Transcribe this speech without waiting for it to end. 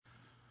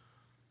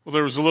Well,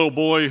 there was a little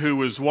boy who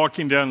was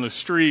walking down the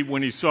street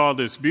when he saw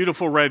this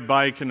beautiful red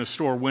bike in a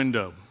store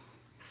window.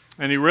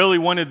 And he really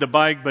wanted the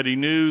bike, but he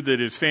knew that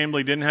his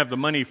family didn't have the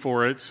money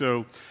for it.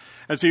 So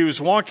as he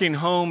was walking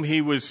home, he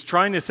was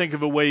trying to think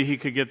of a way he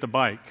could get the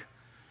bike.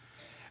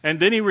 And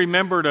then he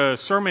remembered a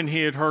sermon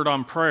he had heard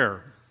on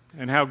prayer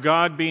and how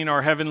God, being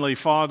our Heavenly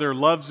Father,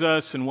 loves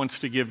us and wants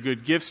to give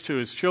good gifts to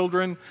His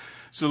children.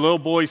 So the little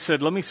boy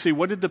said, let me see,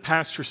 what did the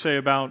pastor say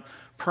about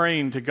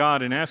praying to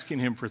God and asking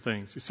Him for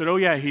things? He said, oh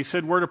yeah, he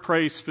said we're to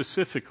pray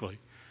specifically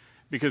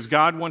because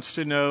God wants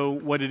to know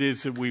what it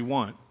is that we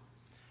want.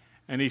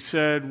 And he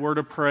said we're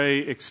to pray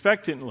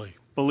expectantly,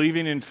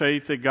 believing in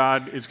faith that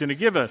God is going to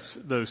give us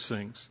those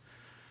things.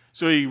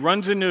 So he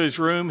runs into his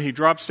room, he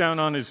drops down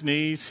on his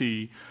knees,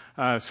 he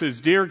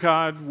says, Dear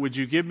God, would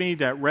you give me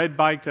that red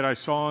bike that I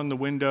saw in the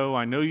window?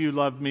 I know you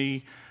love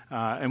me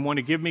and want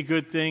to give me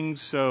good things,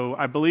 so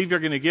I believe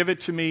you're going to give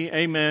it to me.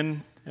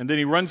 Amen. And then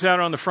he runs out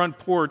on the front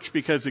porch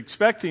because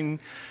expecting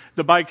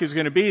the bike is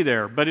going to be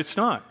there, but it's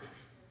not.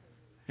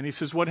 And he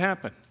says, what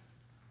happened?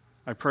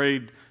 I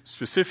prayed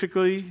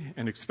specifically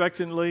and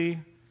expectantly.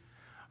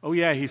 Oh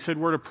yeah, he said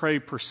we're to pray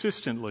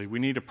persistently. We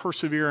need to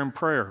persevere in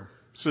prayer.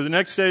 So the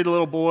next day, the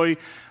little boy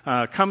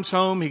comes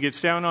home. He gets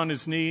down on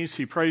his knees.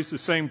 He prays the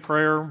same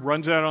prayer,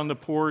 runs out on the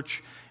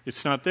porch.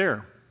 It's not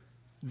there.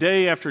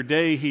 Day after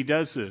day, he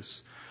does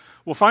this.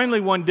 Well, finally,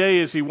 one day,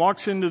 as he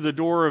walks into the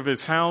door of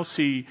his house,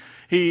 he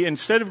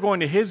instead of going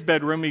to his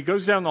bedroom, he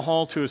goes down the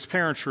hall to his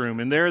parents' room,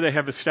 and there they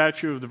have a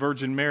statue of the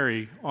Virgin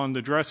Mary on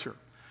the dresser.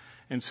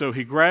 And so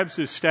he grabs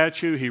this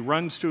statue, he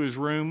runs to his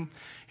room,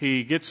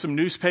 he gets some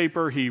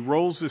newspaper, he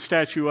rolls the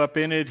statue up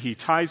in it, he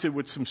ties it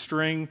with some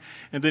string,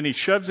 and then he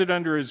shoves it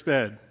under his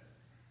bed.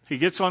 He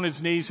gets on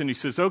his knees and he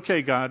says,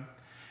 okay, God,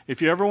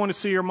 if you ever want to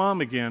see your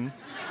mom again,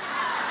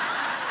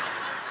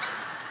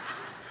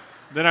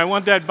 then I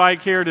want that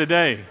bike here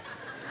today.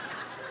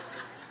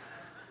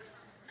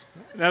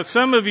 Now,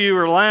 some of you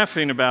are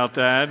laughing about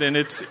that, and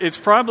it's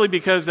probably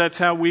because that's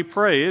how we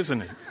pray,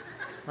 isn't it?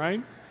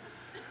 Right?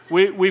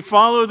 We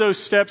follow those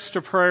steps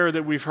to prayer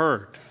that we've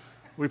heard.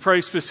 We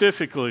pray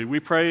specifically. We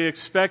pray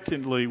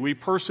expectantly. We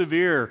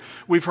persevere.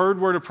 We've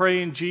heard we're to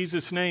pray in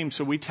Jesus' name,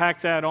 so we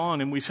tack that on,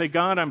 and we say,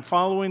 God, I'm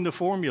following the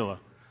formula.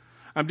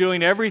 I'm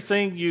doing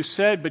everything you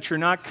said, but you're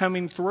not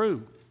coming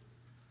through.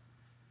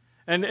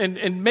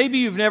 And maybe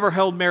you've never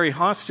held Mary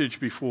hostage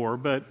before,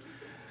 but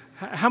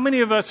how many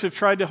of us have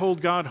tried to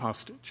hold God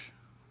hostage?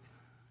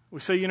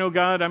 We say,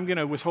 God, I'm going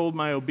to withhold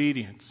my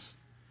obedience.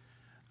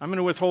 I'm going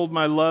to withhold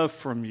my love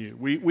from you.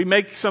 We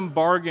make some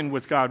bargain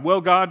with God. Well,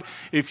 God,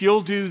 if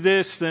you'll do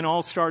this, then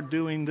I'll start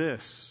doing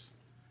this.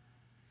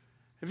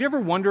 Have you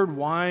ever wondered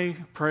why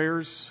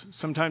prayers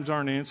sometimes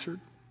aren't answered?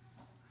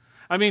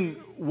 I mean,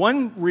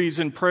 one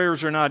reason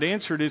prayers are not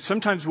answered is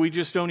sometimes we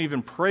just don't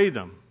even pray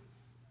them.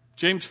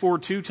 James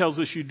 4:2 tells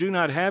us you do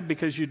not have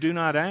because you do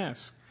not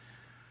ask.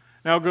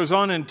 Now it goes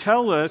on and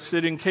tell us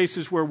that in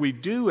cases where we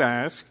do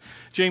ask,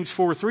 James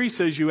 4:3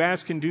 says you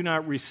ask and do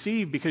not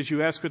receive because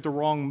you ask with the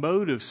wrong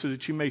motive so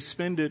that you may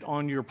spend it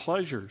on your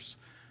pleasures.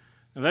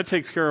 Now that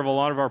takes care of a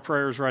lot of our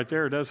prayers right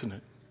there, doesn't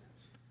it?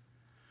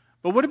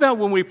 But what about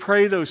when we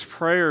pray those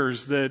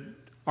prayers that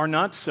are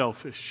not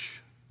selfish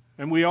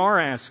and we are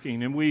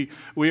asking and we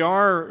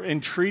are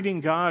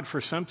entreating God for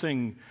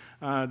something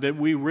that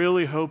we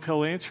really hope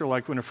He'll answer,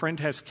 like when a friend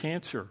has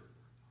cancer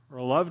or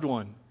a loved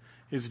one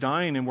is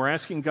dying and we're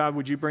asking God,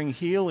 would you bring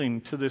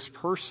healing to this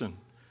person?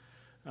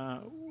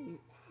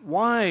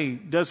 Why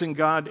doesn't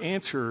God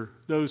answer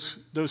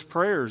those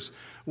prayers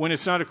when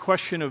it's not a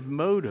question of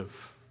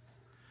motive?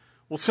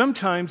 Well,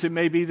 sometimes it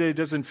may be that it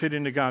doesn't fit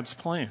into God's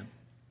plan.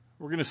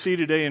 We're going to see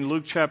today in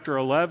Luke chapter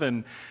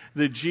 11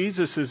 that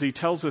Jesus, as He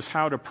tells us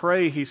how to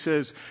pray, He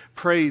says,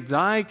 pray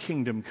thy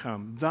kingdom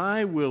come,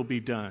 thy will be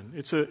done.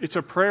 It's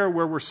a prayer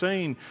where we're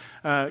saying,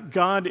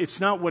 God, it's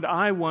not what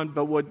I want,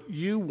 but what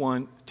you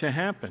want to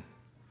happen.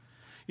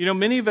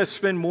 Many of us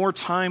spend more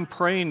time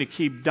praying to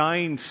keep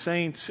dying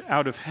saints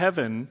out of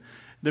heaven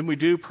than we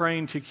do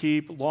praying to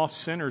keep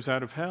lost sinners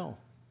out of hell.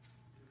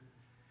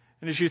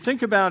 And as you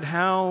think about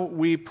how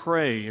we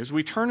pray, as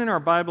we turn in our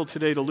Bible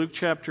today to Luke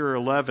chapter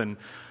 11,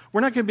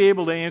 we're not going to be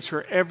able to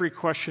answer every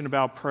question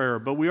about prayer,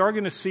 but we are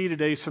going to see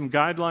today some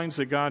guidelines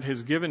that God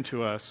has given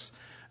to us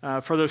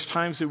for those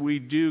times that we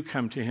do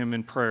come to Him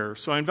in prayer.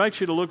 So I invite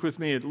you to look with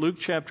me at Luke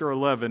chapter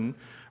 11,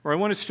 where I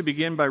want us to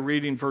begin by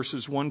reading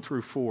verses 1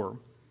 through 4.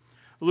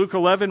 Luke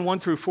 11, 1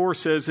 through 4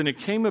 says, And it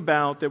came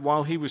about that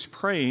while He was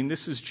praying,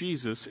 this is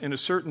Jesus, in a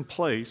certain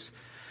place,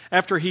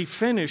 after He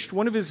finished,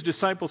 one of His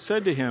disciples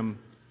said to Him,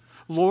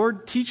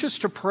 Lord, teach us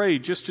to pray,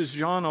 just as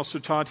John also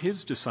taught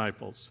his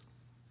disciples.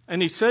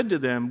 And He said to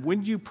them,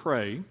 When you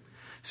pray,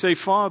 say,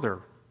 Father,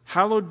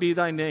 hallowed be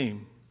thy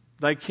name,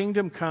 thy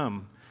kingdom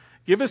come.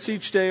 Give us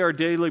each day our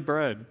daily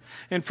bread,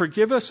 and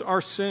forgive us our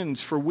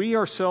sins, for we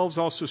ourselves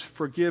also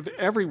forgive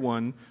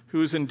everyone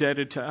who is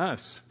indebted to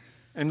us.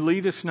 And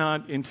lead us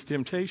not into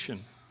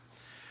temptation.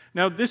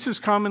 Now, this is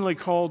commonly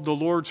called the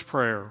Lord's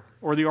Prayer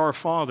or the Our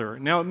Father.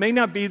 Now, it may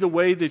not be the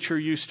way that you're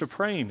used to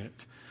praying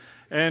it.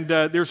 And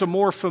there's a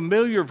more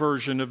familiar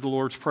version of the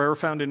Lord's Prayer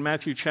found in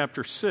Matthew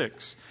chapter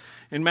 6.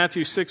 In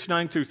Matthew 6,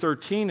 9 through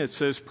 13, it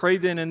says, "Pray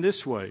then in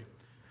this way,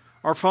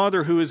 Our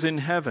Father who is in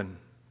heaven,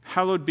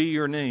 hallowed be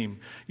your name.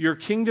 Your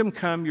kingdom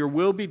come, your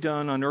will be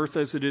done on earth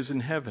as it is in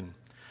heaven.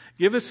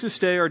 Give us this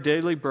day our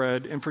daily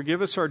bread, and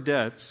forgive us our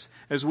debts,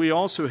 as we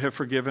also have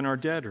forgiven our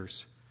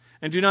debtors.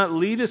 And do not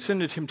lead us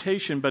into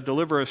temptation, but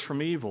deliver us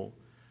from evil.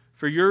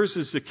 For yours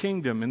is the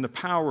kingdom, and the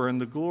power,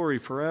 and the glory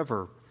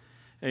forever.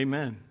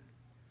 Amen."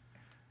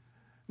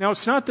 Now,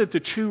 it's not that the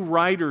two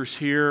writers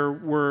here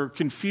were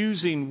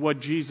confusing what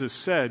Jesus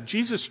said.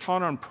 Jesus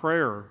taught on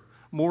prayer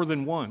more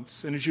than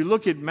once. And as you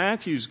look at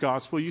Matthew's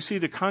gospel, you see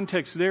the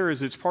context there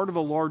is it's part of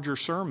a larger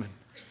sermon.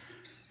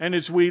 And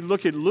as we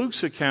look at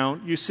Luke's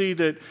account, you see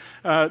that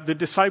the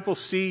disciples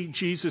see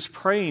Jesus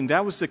praying.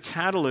 That was the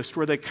catalyst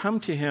where they come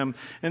to him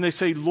and they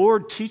say,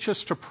 "Lord, teach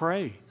us to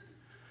pray."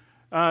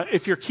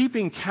 If you're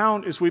keeping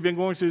count as we've been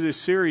going through this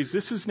series,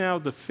 this is now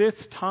the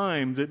 5th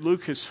time that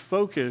Luke has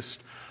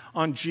focused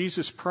on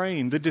Jesus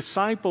praying. The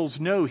disciples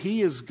know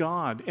he is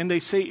God, and they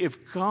say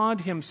if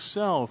God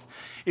himself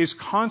is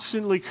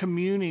constantly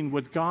communing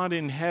with God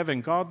in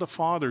heaven, God the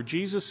Father,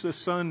 Jesus the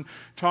Son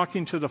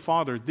talking to the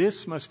Father,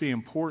 this must be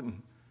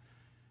important.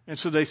 And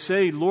so they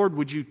say, "Lord,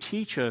 would you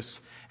teach us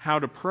how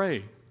to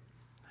pray?"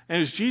 And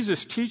as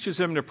Jesus teaches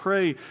them to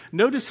pray,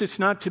 notice it's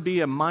not to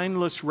be a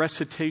mindless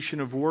recitation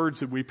of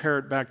words that we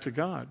parrot back to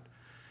God.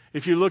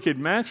 If you look at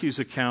Matthew's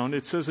account,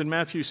 it says in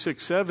Matthew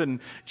 6,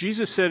 7,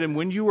 Jesus said, "And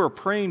when you are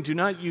praying, do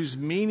not use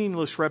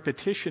meaningless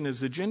repetition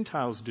as the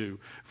Gentiles do,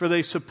 for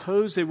they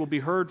suppose they will be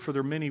heard for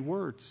their many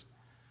words."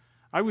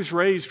 I was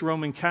raised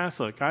Roman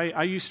Catholic.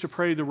 I used to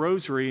pray the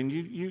rosary, and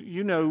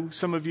you know,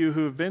 some of you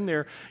who have been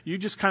there, you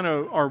just kind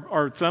of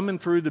are thumbing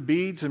through the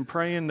beads and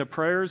praying the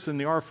prayers,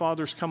 and the Our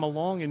Fathers come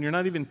along, and you're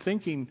not even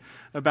thinking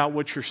about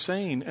what you're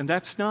saying. And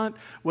that's not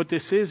what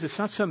this is. It's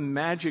not some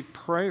magic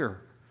prayer.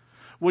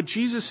 What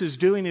Jesus is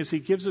doing is he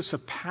gives us a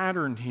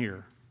pattern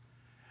here.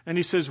 And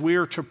he says we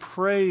are to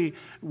pray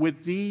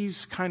with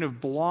these kind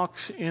of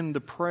blocks in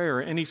the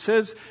prayer. And he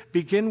says,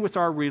 begin with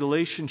our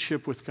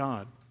relationship with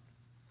God.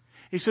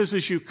 He says,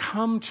 as you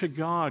come to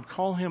God,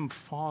 call him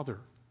Father.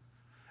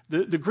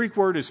 The Greek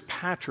word is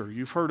pater.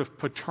 You've heard of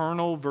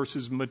paternal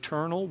versus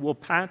maternal. Well,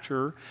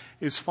 pater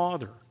is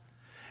father.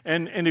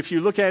 And if you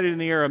look at it in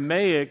the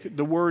Aramaic,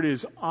 the word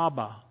is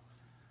Abba.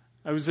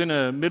 I was in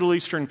a Middle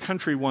Eastern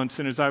country once,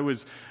 and as I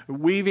was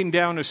weaving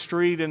down a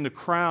street in the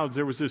crowds,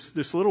 there was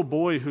this little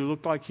boy who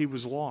looked like he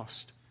was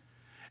lost.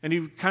 And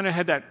he kind of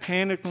had that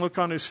panicked look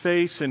on his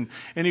face, and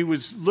he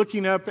was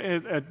looking up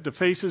at the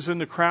faces in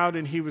the crowd,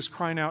 and he was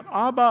crying out,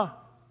 "Abba,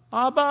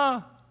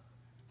 Abba,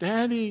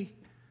 Daddy."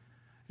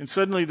 And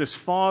suddenly this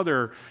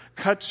father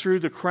cuts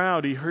through the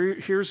crowd. He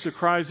hears the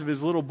cries of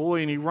his little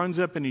boy, and he runs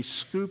up and he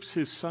scoops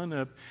his son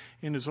up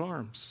in his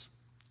arms.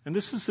 And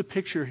this is the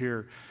picture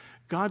here.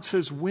 God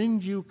says, when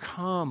you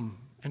come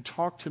and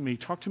talk to me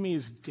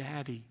as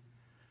Daddy.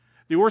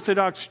 The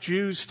Orthodox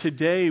Jews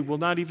today will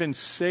not even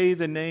say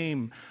the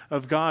name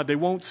of God. They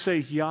won't say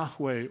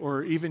Yahweh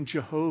or even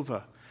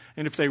Jehovah.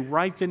 And if they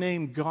write the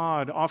name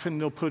God, often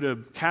they'll put a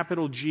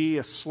capital G,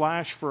 a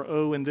slash for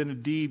O, and then a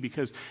D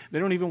because they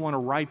don't even want to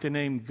write the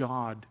name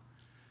God.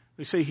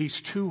 They say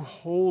he's too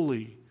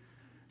holy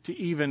to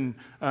even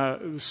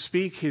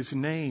speak his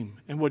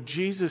name. And what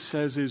Jesus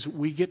says is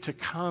we get to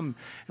come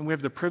and we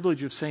have the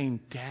privilege of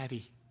saying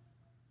Daddy.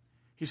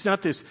 He's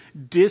not this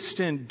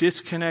distant,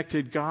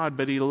 disconnected God,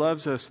 but he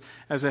loves us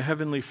as a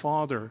heavenly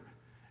Father.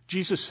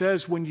 Jesus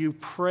says when you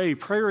pray,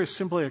 prayer is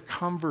simply a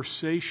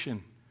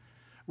conversation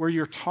where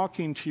you're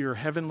talking to your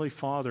heavenly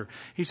Father.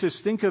 He says,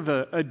 think of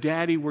a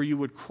daddy where you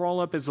would crawl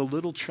up as a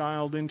little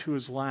child into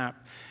his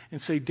lap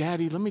and say,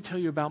 "Daddy, let me tell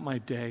you about my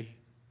day.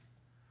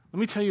 Let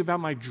me tell you about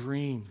my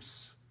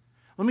dreams.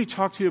 Let me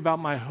talk to you about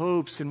my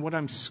hopes and what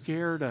I'm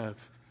scared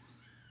of."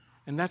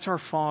 And that's our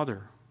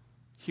Father.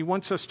 He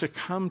wants us to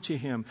come to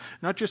him,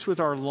 not just with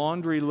our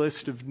laundry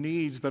list of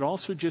needs, but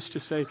also just to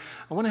say,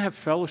 "I want to have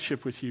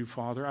fellowship with you,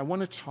 Father. I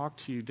want to talk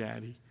to you,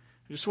 Daddy.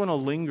 I just want to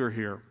linger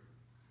here."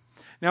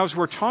 Now, as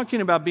we're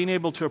talking about being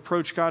able to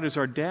approach God as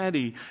our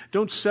Daddy,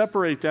 don't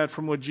separate that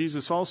from what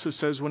Jesus also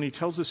says when he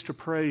tells us to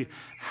pray,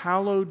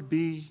 "Hallowed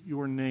be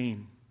your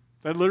name."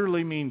 That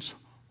literally means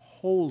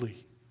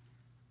holy.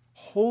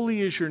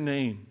 Holy is your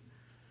name.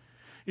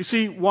 You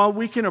see, while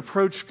we can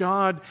approach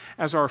God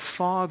as our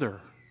Father,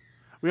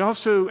 we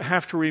also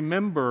have to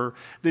remember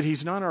that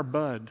he's not our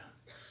bud.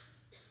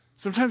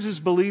 Sometimes as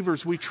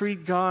believers, we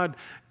treat God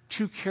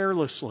too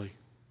carelessly.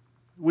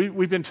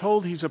 We've been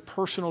told he's a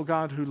personal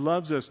God who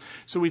loves us,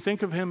 so we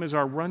think of him as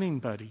our running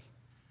buddy.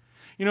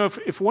 You know,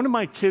 if one of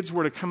my kids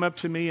were to come up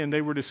to me and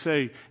they were to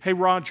say, "Hey,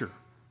 Roger,"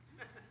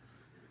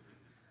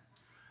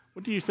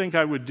 what do you think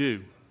I would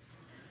do?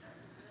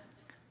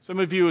 Some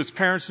of you as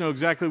parents know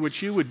exactly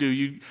what you would do.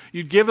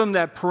 You'd give them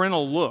that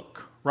parental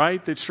look,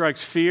 right, that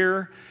strikes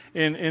fear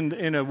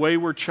in a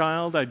wayward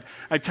child.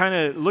 I'd kind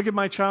of look at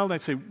my child and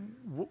I'd say,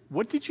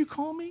 "What did you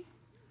call me?"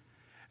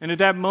 And at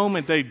that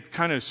moment, they'd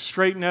kind of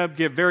straighten up,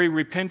 get very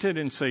repentant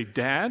and say,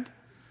 "Dad,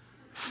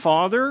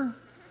 Father,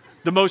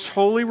 The most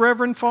holy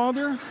Reverend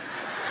Father?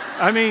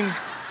 I mean,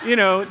 you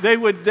know, they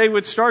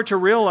would start to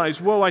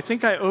realize, whoa, I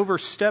think I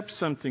overstepped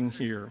something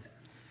here.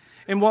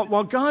 And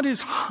while God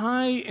is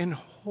high and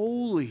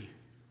holy,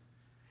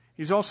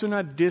 He's also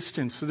not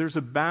distant. So there's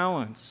a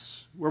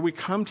balance where we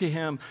come to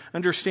Him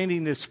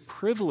understanding this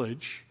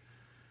privilege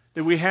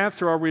that we have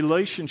through our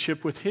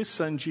relationship with His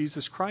Son,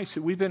 Jesus Christ,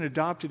 that we've been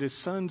adopted as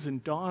sons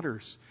and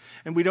daughters.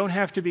 And we don't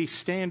have to be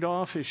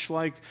standoffish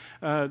like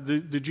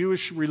the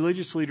Jewish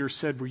religious leaders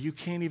said, where you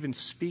can't even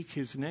speak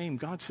His name.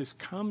 God says,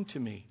 come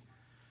to me.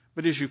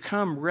 But as you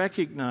come,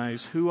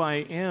 recognize who I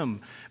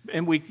am.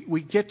 And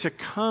we get to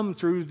come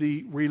through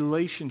the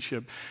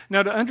relationship.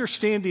 Now, to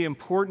understand the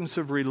importance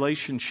of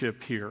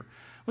relationship here,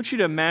 I want you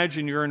to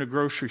imagine you're in a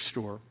grocery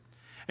store.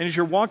 And as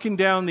you're walking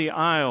down the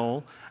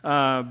aisle,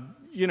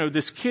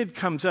 this kid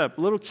comes up,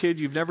 little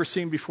kid you've never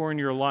seen before in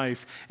your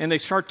life, and they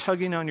start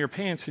tugging on your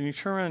pants, and you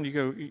turn around and you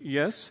go,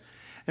 yes?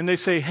 And they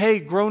say, hey,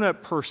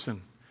 grown-up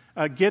person,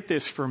 get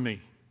this for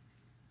me.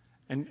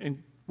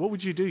 And what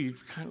would you do? You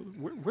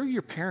where are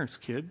your parents,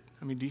 kid?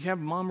 I mean, do you have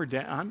mom or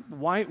dad?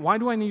 Why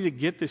do I need to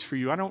get this for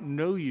you? I don't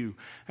know you.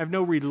 I have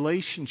no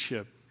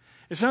relationship.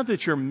 It's not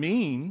that you're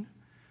mean,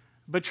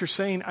 but you're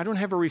saying, I don't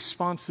have a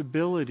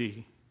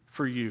responsibility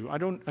for you. I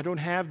don't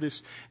have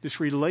this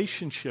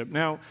relationship.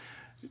 Now,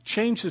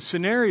 change the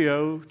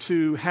scenario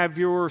to have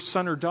your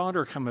son or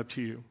daughter come up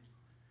to you.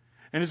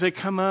 And as they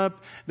come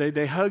up,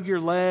 they hug your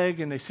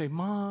leg and they say,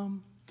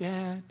 Mom,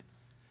 Dad,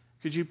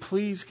 could you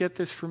please get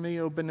this for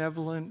me, oh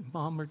benevolent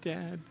mom or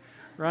dad,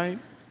 right?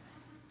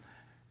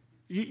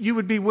 You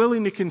would be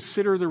willing to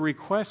consider the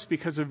request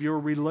because of your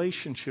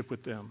relationship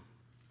with them.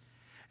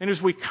 And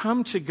as we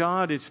come to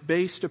God, it's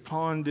based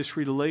upon this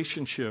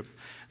relationship.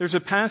 There's a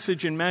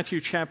passage in Matthew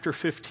chapter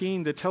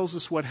 15 that tells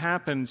us what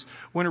happens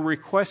when a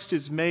request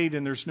is made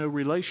and there's no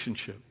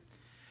relationship.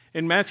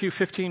 In Matthew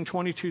 15,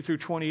 22 through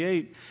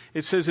 28,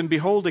 it says, And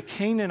behold, a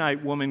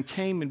Canaanite woman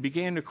came and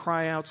began to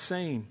cry out,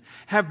 saying,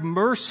 Have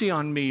mercy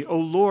on me, O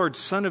Lord,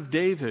 Son of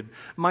David.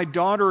 My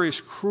daughter is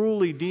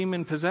cruelly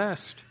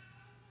demon-possessed.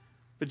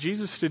 But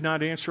Jesus did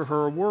not answer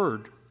her a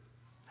word.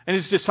 And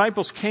His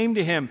disciples came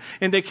to Him,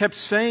 and they kept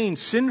saying,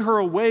 Send her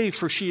away,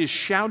 for she is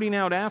shouting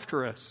out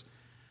after us.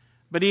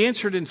 But He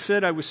answered and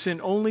said, I was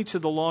sent only to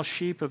the lost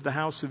sheep of the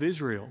house of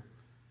Israel.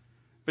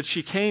 But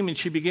she came and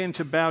she began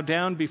to bow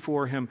down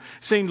before Him,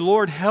 saying,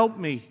 Lord, help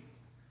me.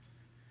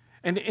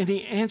 And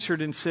He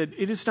answered and said,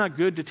 It is not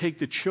good to take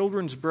the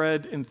children's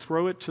bread and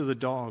throw it to the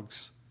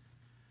dogs.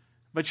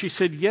 But she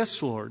said,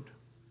 Yes, Lord.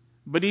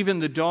 But even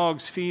the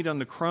dogs feed on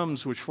the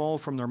crumbs which fall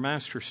from their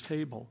master's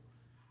table.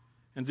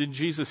 And then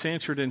Jesus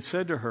answered and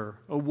said to her,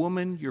 O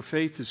woman, your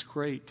faith is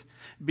great.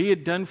 Be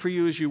it done for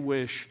you as you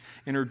wish.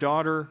 And her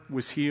daughter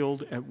was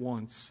healed at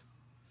once.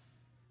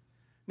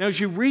 Now, as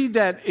you read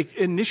that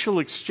initial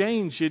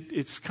exchange,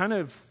 it's kind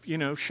of,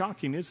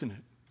 shocking, isn't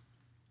it?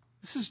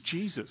 This is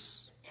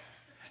Jesus.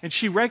 And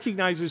she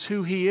recognizes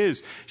who He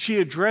is. She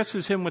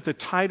addresses Him with a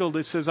title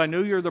that says, I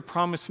know you're the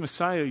promised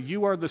Messiah.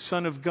 You are the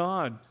Son of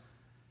God.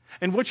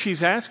 And what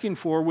she's asking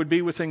for would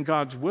be within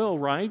God's will,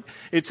 right?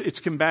 It's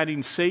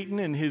combating Satan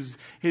and his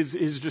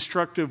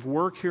destructive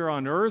work here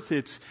on earth.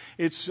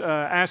 It's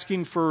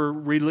asking for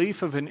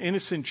relief of an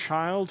innocent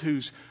child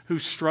who's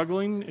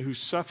struggling, who's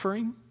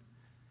suffering.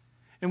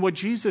 And what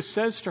Jesus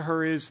says to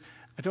her is,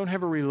 I don't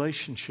have a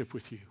relationship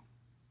with you.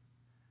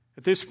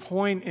 At this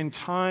point in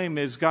time,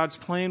 as God's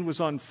plan was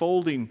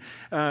unfolding,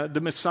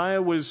 the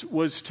Messiah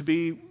was to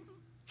be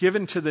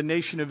given to the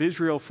nation of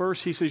Israel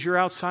first. He says, you're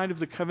outside of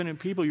the covenant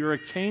people. You're a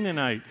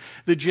Canaanite.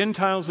 The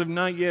Gentiles have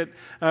not yet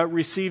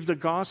received the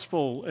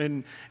gospel.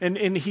 And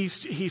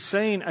he's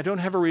saying, I don't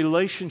have a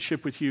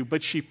relationship with you,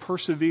 but she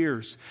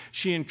perseveres.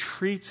 She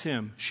entreats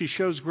Him. She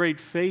shows great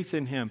faith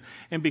in Him.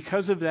 And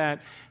because of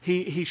that,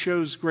 he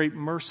shows great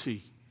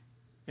mercy.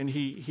 And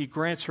he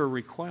grants her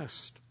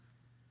request.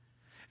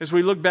 As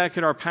we look back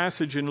at our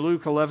passage in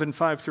Luke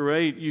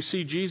 11:5-8, you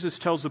see Jesus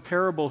tells a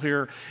parable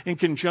here in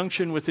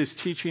conjunction with His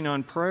teaching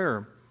on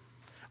prayer.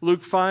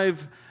 Luke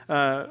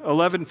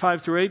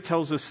 11:5-8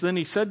 tells us, Then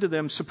He said to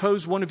them,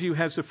 Suppose one of you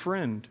has a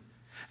friend,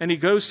 and he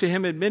goes to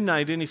him at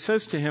midnight, and he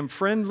says to him,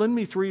 Friend, lend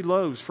me 3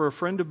 loaves for a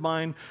friend of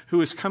mine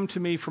who has come to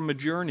me from a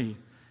journey,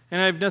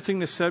 and I have nothing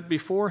to set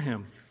before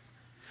him.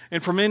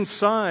 And from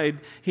inside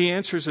he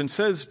answers and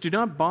says, Do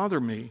not bother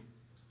me.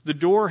 The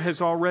door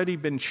has already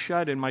been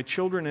shut, and my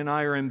children and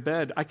I are in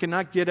bed. I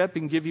cannot get up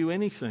and give you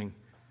anything.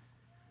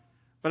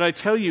 But I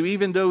tell you,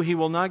 even though he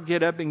will not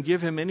get up and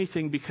give him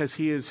anything because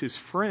he is his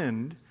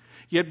friend,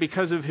 yet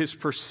because of his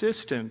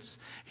persistence,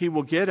 he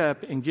will get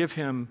up and give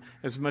him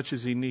as much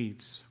as he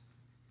needs.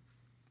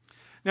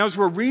 Now, as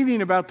we're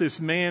reading about this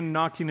man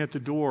knocking at the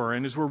door,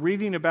 and as we're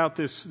reading about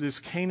this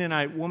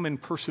Canaanite woman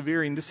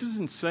persevering, this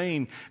isn't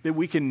saying that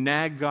we can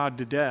nag God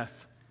to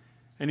death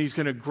and He's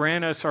going to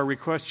grant us our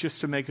request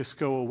just to make us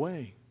go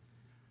away.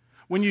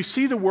 When you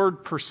see the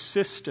word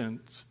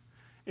persistence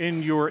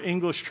in your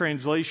English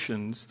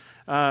translations,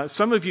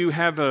 some of you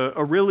have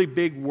a really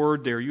big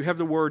word there. You have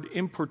the word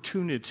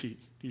importunity.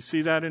 Do you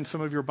see that in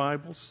some of your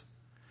Bibles?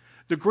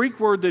 The Greek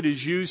word that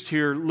is used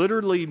here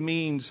literally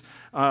means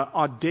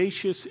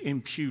audacious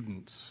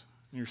impudence.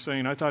 And you're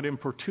saying, I thought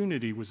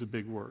importunity was a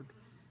big word.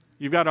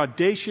 You've got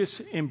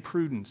audacious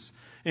impudence.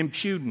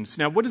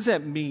 Now, what does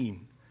that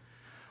mean?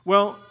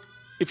 Well,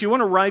 if you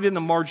want to write in the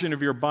margin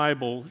of your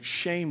Bible,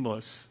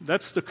 shameless,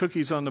 that's the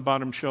cookies on the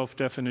bottom shelf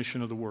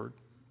definition of the word.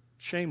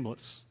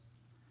 Shameless.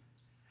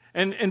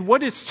 And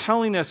what it's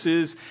telling us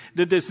is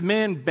that this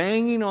man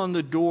banging on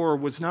the door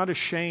was not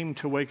ashamed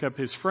to wake up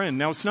his friend.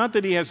 Now, it's not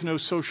that he has no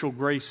social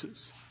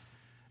graces.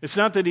 It's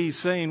not that he's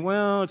saying,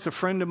 well, it's a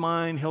friend of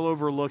mine, he'll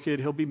overlook it,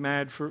 he'll be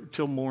mad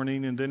till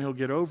morning, and then he'll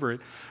get over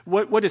it.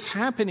 What is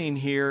happening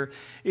here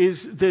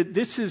is that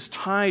this is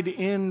tied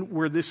in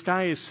where this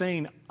guy is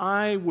saying,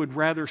 I would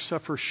rather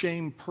suffer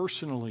shame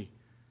personally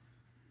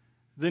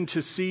than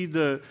to see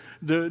the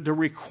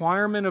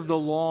requirement of the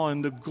law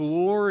and the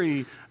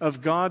glory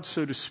of God,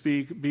 so to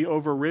speak, be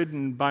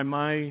overridden by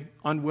my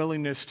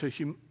unwillingness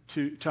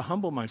to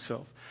humble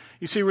myself.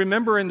 You see,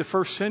 remember in the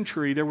first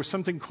century, there was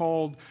something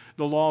called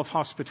the law of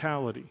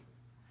hospitality.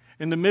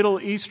 In the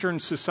Middle Eastern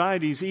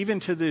societies, even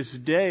to this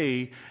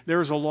day, there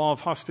is a law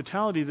of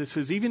hospitality that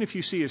says even if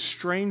you see a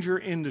stranger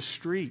in the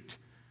street,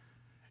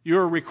 you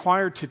are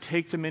required to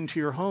take them into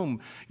your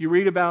home. You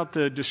read about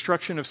the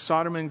destruction of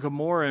Sodom and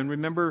Gomorrah, and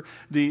remember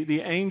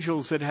the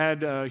angels that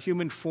had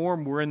human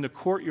form were in the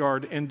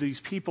courtyard, and these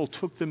people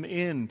took them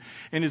in.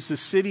 And as the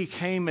city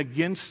came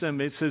against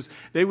them, it says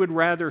they would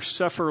rather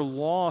suffer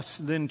loss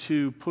than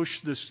to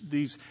push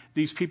these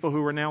people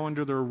who are now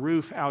under their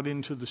roof out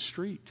into the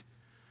street.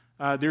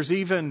 There's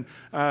even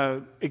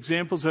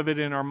examples of it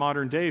in our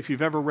modern day. If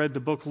you've ever read the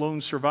book Lone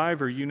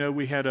Survivor, you know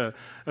we had a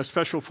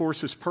special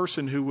forces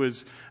person who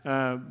was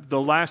the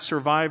last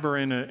survivor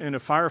in a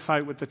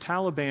firefight with the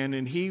Taliban,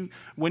 and he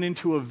went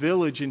into a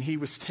village and he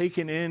was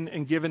taken in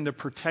and given the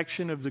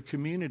protection of the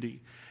community.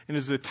 And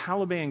as the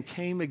Taliban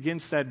came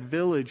against that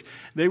village,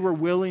 they were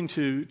willing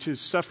to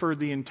suffer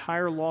the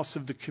entire loss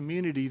of the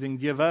community than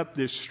give up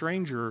this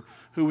stranger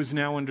who was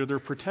now under their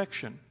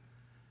protection.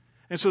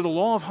 And so the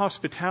law of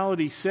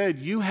hospitality said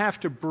you have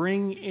to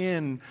bring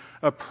in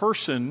a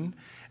person,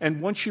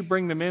 and once you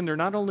bring them in, they're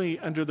not only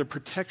under the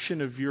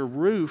protection of your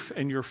roof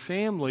and your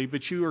family,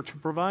 but you are to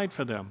provide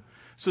for them.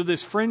 So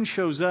this friend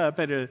shows up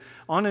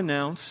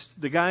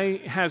unannounced. The guy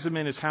has him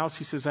in his house.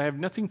 He says, I have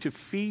nothing to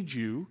feed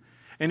you,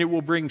 and it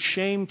will bring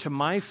shame to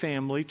my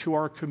family, to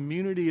our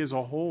community as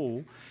a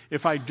whole,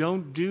 if I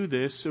don't do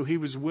this. So he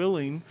was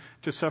willing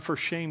to suffer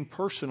shame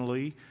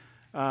personally,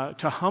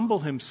 to humble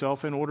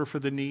himself in order for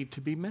the need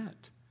to be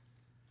met.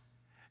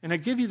 And I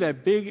give you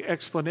that big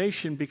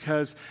explanation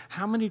because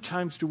how many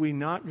times do we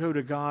not go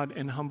to God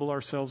and humble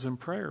ourselves in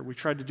prayer? We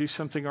try to do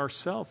something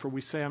ourselves, or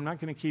we say, I'm not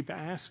going to keep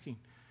asking.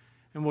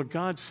 And what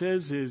God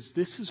says is,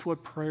 this is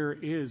what prayer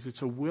is.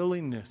 It's a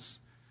willingness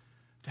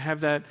to have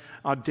that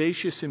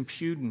audacious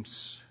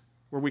impudence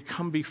where we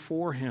come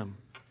before Him.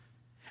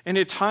 And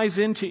it ties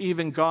into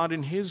even God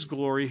and His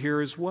glory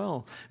here as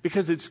well,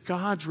 because it's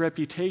God's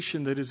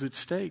reputation that is at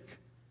stake.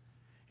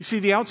 You see,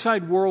 the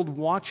outside world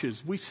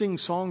watches. We sing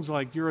songs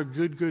like, you're a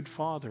good, good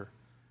Father.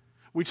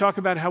 We talk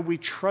about how we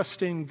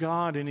trust in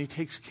God and He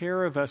takes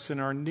care of us and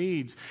our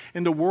needs.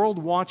 And the world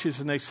watches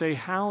and they say,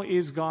 how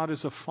is God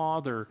as a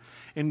father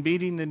in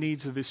meeting the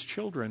needs of His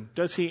children?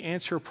 Does He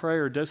answer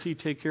prayer? Does He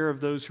take care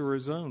of those who are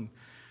His own?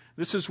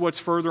 This is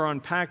what's further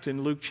unpacked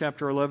in Luke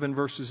chapter 11,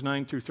 verses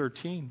 9 through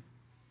 13.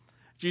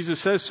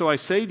 Jesus says, so I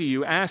say to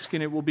you, ask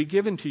and it will be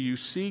given to you,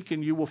 seek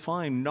and you will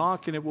find,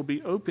 knock and it will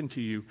be open to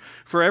you.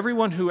 For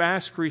everyone who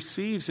asks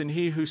receives, and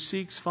he who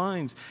seeks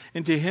finds,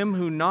 and to him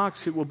who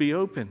knocks it will be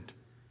opened.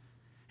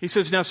 He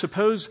says, now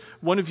suppose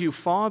one of you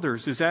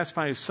fathers is asked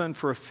by his son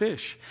for a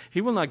fish.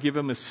 He will not give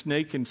him a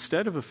snake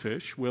instead of a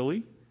fish, will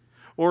he?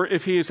 Or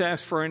if he is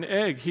asked for an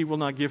egg, he will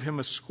not give him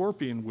a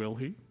scorpion, will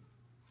he?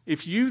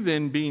 If you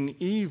then, being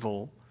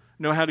evil,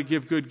 know how to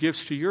give good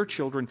gifts to your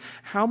children,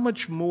 how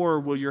much more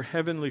will your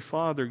heavenly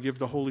Father give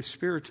the Holy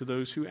Spirit to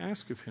those who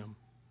ask of Him?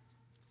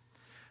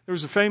 There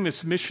was a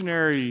famous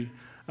missionary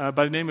by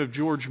the name of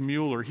George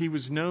Mueller. He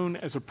was known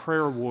as a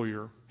prayer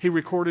warrior. He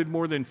recorded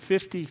more than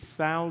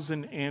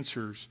 50,000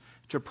 answers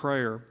to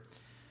prayer.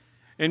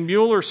 And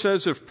Mueller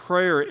says of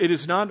prayer, it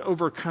is not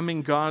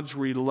overcoming God's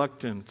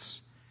reluctance.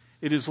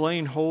 It is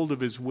laying hold of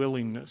His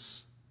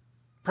willingness.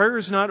 Prayer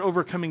is not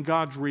overcoming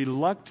God's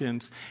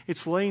reluctance.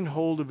 It's laying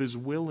hold of His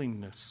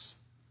willingness.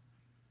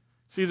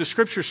 See, the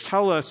Scriptures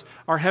tell us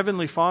our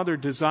Heavenly Father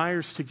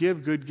desires to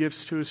give good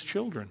gifts to His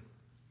children.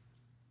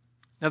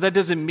 Now, that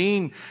doesn't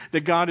mean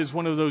that God is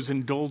one of those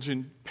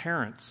indulgent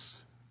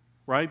parents,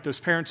 right? Those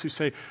parents who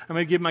say, I'm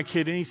going to give my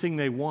kid anything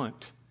they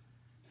want.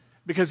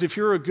 Because if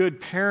you're a good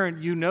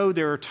parent, you know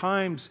there are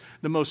times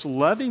the most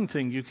loving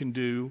thing you can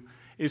do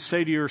is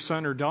say to your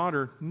son or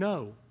daughter,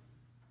 no,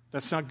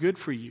 that's not good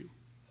for you.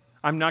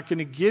 I'm not going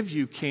to give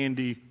you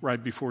candy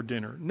right before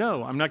dinner.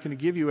 No, I'm not going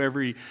to give you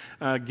every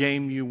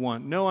game you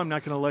want. No, I'm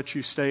not going to let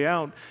you stay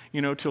out,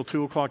 till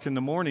 2 o'clock in the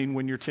morning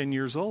when you're 10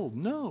 years old.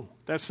 No,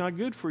 that's not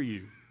good for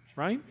you,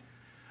 right?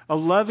 A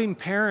loving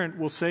parent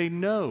will say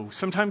no.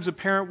 Sometimes a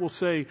parent will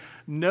say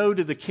no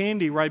to the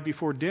candy right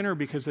before dinner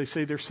because they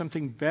say there's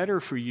something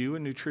better for you, a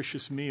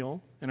nutritious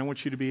meal, and I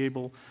want you to be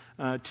able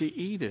to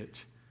eat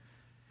it.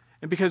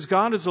 And because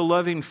God is a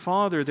loving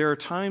Father, there are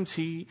times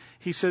He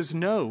says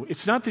no.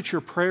 It's not that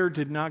your prayer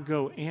did not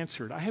go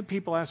answered. I have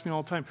people ask me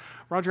all the time,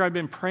 Roger, I've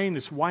been praying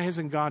this. Why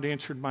hasn't God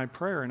answered my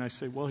prayer? And I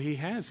say, well, He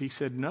has. He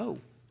said no.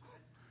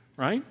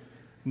 Right?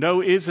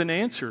 No is an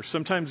answer.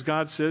 Sometimes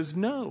God says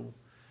no.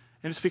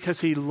 And it's because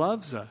He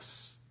loves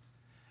us.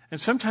 And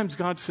sometimes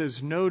God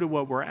says no to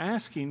what we're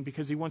asking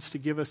because He wants to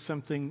give us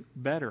something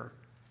better.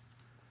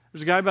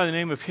 There's a guy by the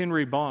name of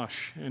Henry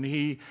Bosch, and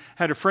he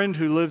had a friend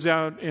who lives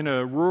out in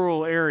a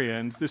rural area,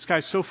 and this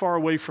guy's so far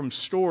away from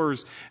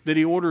stores that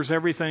he orders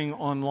everything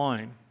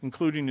online,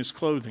 including his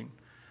clothing.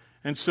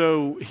 And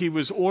so he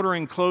was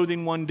ordering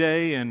clothing one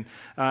day, and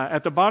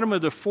at the bottom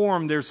of the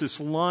form, there's this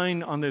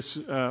line on this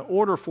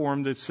order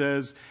form that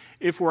says,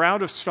 if we're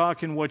out of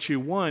stock in what you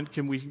want,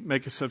 can we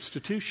make a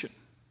substitution?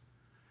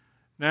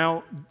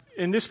 Now,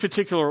 in this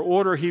particular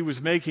order he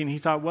was making, he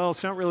thought, well,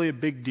 it's not really a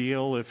big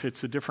deal if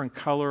it's a different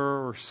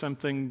color or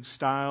something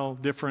style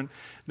different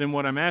than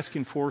what I'm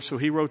asking for. So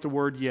he wrote the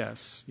word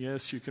yes.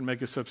 Yes, you can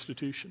make a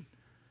substitution.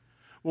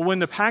 Well, when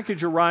the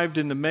package arrived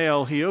in the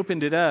mail, he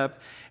opened it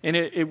up, and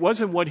it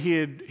wasn't what he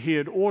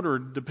had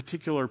ordered, the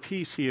particular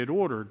piece he had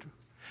ordered.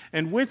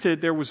 And with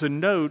it, there was a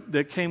note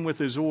that came with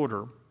his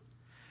order.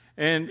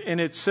 And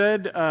it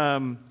said,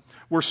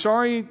 we're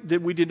sorry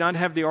that we did not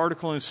have the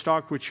article in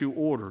stock which you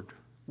ordered.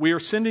 We are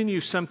sending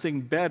you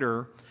something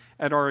better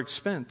at our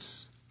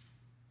expense.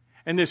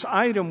 And this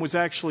item was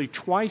actually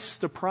twice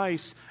the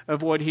price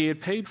of what he had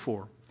paid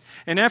for.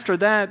 And after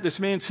that, this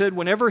man said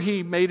whenever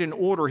he made an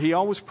order, he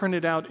always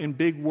printed out in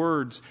big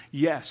words,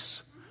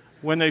 yes,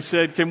 when they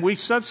said, can we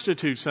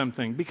substitute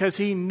something? Because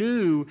he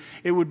knew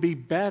it would be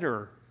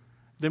better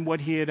than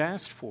what he had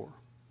asked for.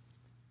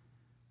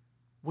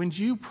 When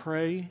you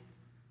pray,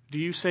 do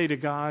you say to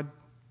God,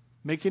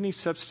 make any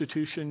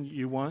substitution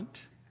you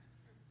want?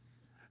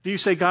 Do you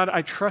say, God,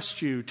 I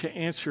trust you to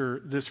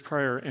answer this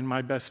prayer in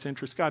my best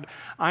interest? God,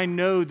 I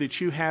know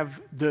that you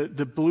have the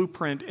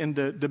blueprint and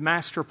the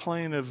master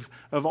plan of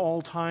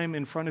all time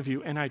in front of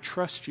you, and I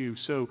trust you,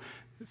 so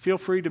feel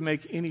free to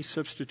make any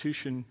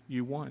substitution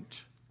you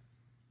want.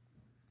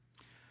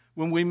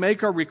 When we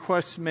make our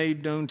requests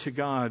made known to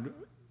God,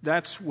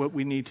 that's what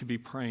we need to be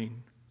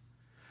praying.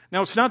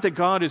 Now, it's not that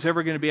God is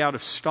ever going to be out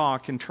of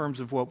stock in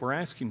terms of what we're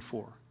asking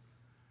for,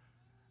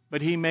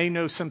 but He may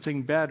know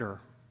something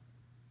better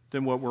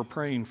than what we're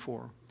praying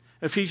for.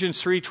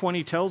 Ephesians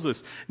 3:20 tells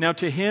us, now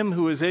to Him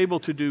who is able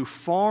to do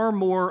far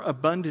more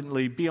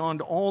abundantly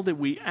beyond all that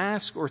we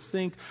ask or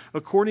think,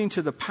 according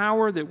to the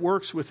power that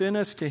works within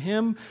us, to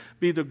Him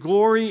be the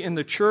glory in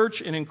the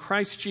church and in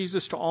Christ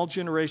Jesus to all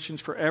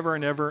generations forever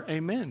and ever.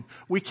 Amen.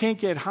 We can't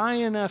get high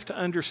enough to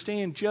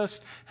understand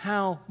just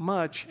how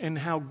much and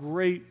how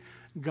great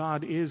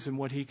God is and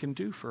what He can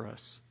do for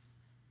us.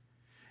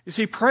 You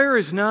see, prayer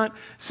is not,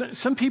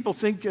 some people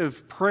think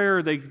of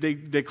prayer,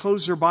 they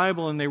close their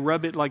Bible and they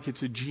rub it like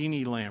it's a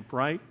genie lamp,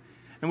 right?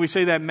 And we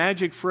say that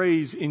magic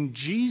phrase, in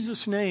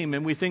Jesus' name,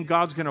 and we think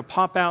God's going to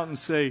pop out and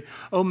say,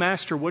 oh,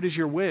 Master, what is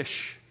your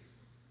wish?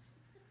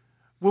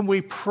 When we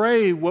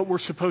pray, what we're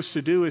supposed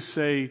to do is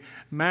say,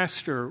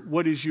 Master,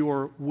 what is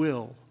your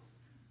will?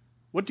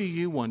 What do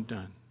you want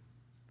done?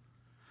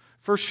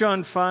 1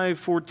 John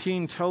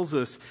 5:14 tells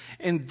us,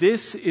 and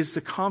this is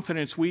the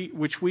confidence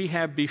which we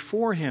have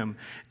before Him,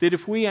 that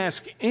if we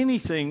ask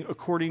anything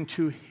according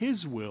to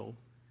His will,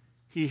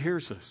 He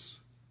hears us.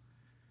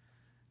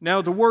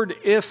 Now, the word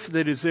if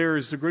that is there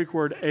is the Greek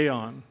word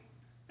aeon.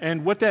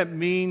 And what that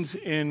means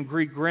in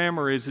Greek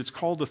grammar is it's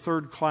called a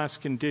third-class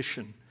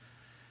condition.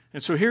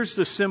 And so here's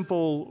the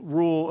simple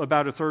rule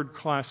about a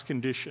third-class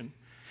condition.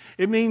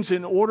 It means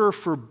in order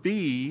for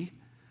B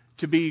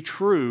to be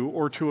true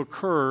or to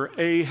occur,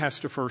 A has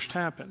to first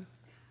happen.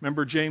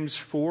 Remember James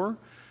 4?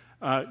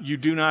 You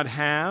do not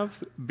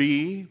have,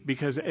 B,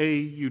 because A,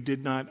 you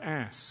did not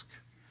ask.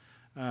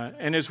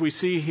 And as we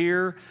see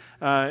here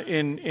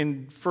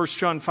in 1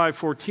 John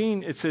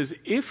 5:14, it says,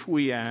 if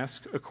we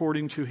ask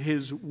according to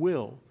His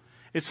will.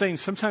 It's saying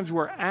sometimes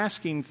we're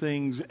asking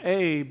things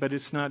A, but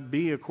it's not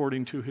B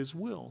according to His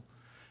will.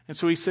 And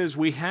so He says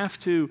we have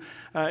to,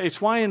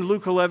 it's why in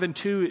Luke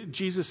 11:2,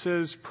 Jesus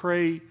says,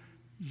 pray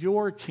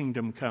your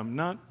kingdom come,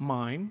 not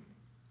mine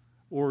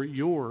or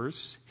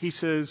yours. He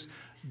says,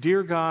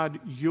 dear God,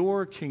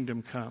 your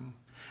kingdom come.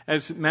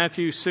 As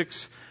Matthew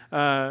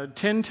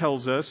 6:10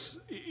 tells us,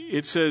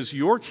 it says,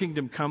 your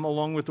kingdom come,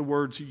 along with the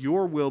words,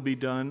 your will be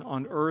done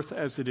on earth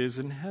as it is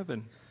in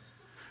heaven.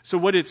 So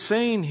what it's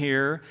saying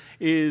here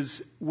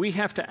is we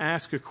have to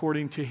ask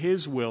according to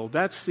His will.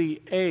 That's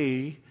the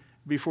A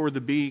before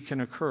the B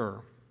can occur.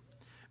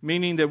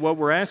 Meaning that what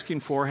we're asking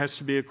for has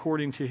to be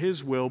according to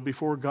His will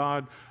before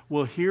God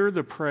will hear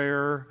the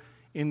prayer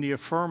in the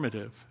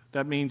affirmative.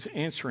 That means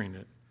answering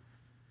it.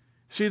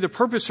 See, the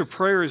purpose of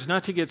prayer is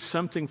not to get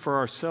something for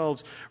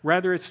ourselves.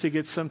 Rather, it's to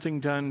get something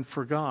done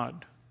for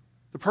God.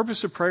 The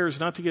purpose of prayer is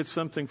not to get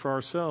something for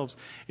ourselves.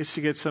 It's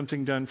to get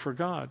something done for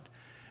God.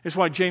 It's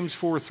why James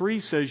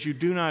 4:3 says, you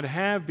do not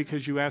have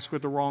because you ask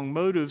with the wrong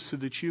motives so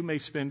that you may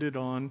spend it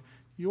on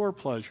your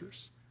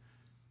pleasures.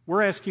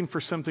 We're asking for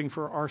something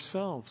for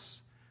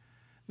ourselves.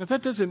 Now,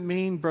 that doesn't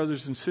mean,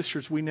 brothers and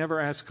sisters, we never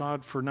ask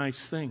God for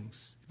nice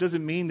things. It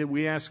doesn't mean that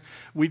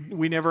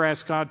we never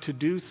ask God to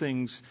do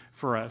things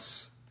for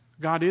us.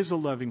 God is a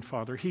loving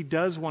Father. He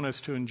does want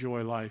us to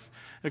enjoy life.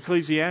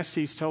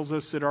 Ecclesiastes tells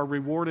us that our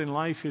reward in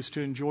life is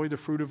to enjoy the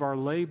fruit of our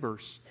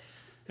labors.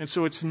 And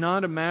so it's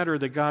not a matter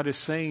that God is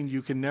saying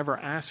you can never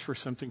ask for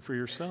something for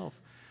yourself.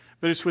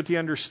 But it's with the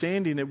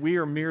understanding that we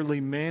are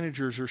merely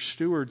managers or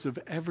stewards of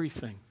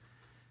everything.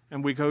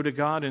 And we go to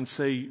God and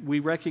say, we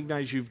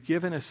recognize you've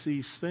given us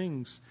these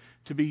things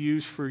to be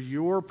used for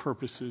your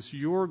purposes,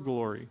 your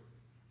glory.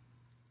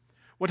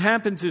 What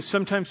happens is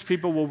sometimes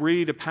people will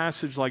read a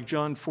passage like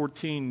John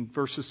 14,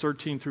 verses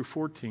 13 through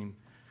 14.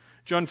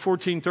 John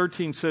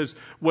 14:13 says,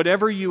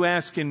 whatever you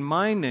ask in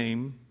my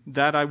name,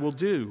 that I will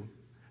do,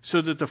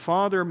 so that the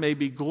Father may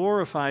be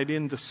glorified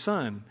in the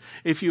Son.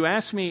 If you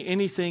ask me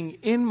anything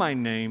in my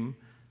name,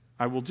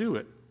 I will do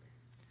it.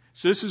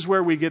 So this is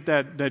where we get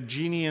that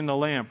genie in the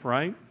lamp,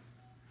 right?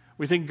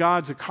 We think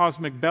God's a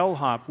cosmic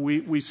bellhop.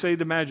 We say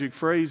the magic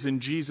phrase in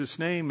Jesus'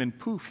 name, and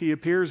poof, he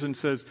appears and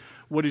says,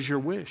 what is your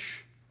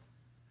wish?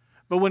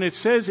 But when it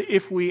says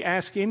if we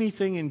ask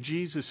anything in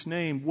Jesus'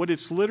 name, what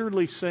it's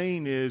literally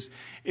saying is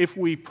if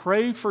we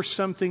pray for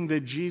something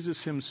that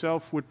Jesus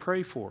himself would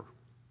pray for,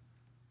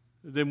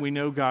 then we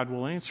know God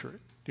will answer it.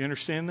 Do you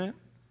understand that?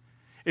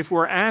 If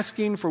we're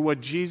asking for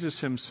what Jesus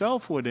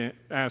himself would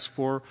ask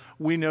for,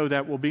 we know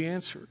that will be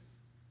answered.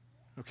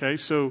 Okay,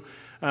 so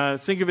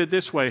think of it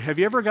this way. Have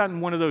you ever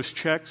gotten one of those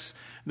checks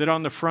that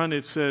on the front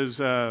it says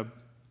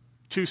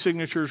 2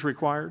 signatures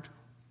required?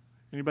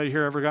 Anybody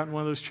here ever gotten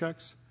one of those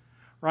checks?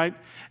 Right?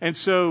 And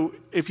so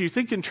if you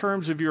think in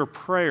terms of your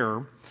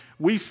prayer,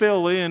 we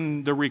fill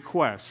in the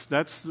request.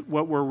 That's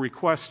what we're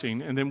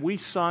requesting. And then we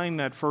sign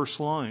that first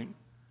line.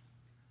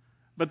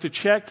 But the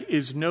check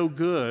is no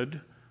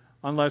good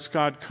unless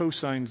God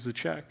co-signs the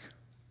check.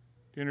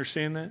 Do you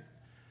understand that?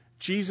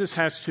 Jesus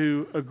has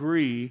to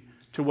agree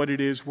to what it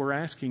is we're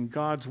asking.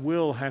 God's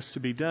will has to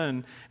be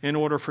done in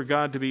order for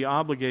God to be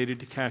obligated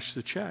to cash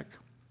the check.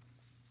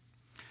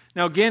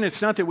 Now, again,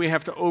 it's not that we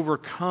have to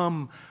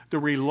overcome the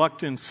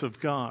reluctance of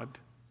God.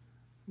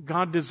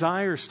 God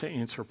desires to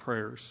answer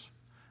prayers.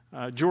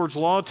 George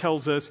Law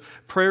tells us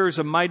prayer is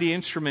a mighty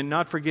instrument,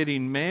 not for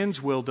getting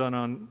man's will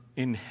done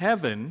in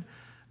heaven,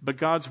 but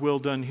God's will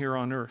done here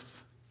on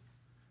earth.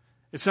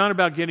 It's not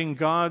about getting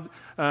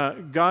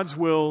God's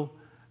will.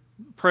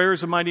 Prayer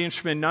is a mighty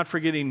instrument, not for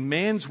getting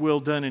man's will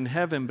done in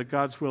heaven, but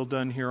God's will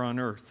done here on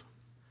earth.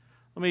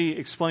 Let me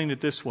explain it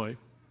this way.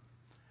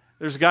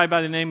 There's a guy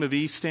by the name of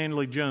E.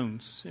 Stanley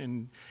Jones,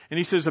 and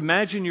he says,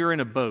 imagine you're in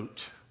a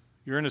boat.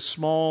 You're in a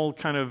small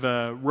kind of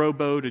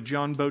rowboat, a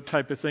John boat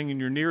type of thing, and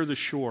you're near the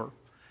shore.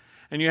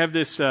 And you have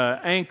this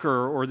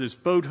anchor or this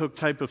boat hook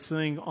type of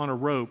thing on a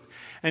rope.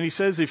 And he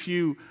says if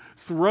you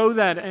throw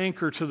that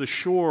anchor to the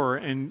shore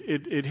and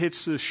it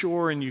hits the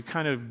shore and you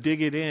kind of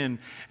dig it in,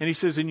 and he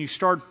says, and you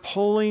start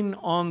pulling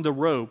on the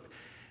rope,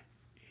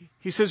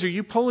 he says, are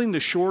you pulling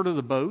the shore to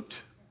the boat?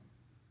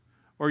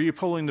 Or are you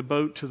pulling the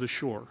boat to the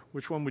shore?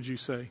 Which one would you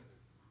say?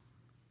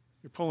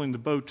 You're pulling the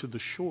boat to the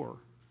shore.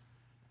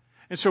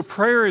 And so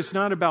prayer is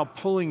not about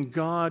pulling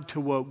God to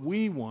what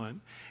we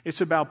want.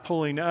 It's about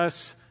pulling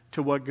us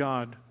to what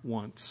God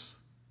wants.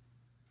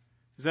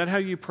 Is that how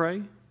you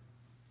pray?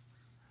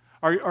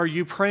 Are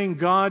you praying,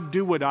 God,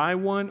 do what I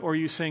want? Or are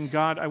you saying,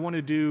 God, I want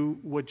to do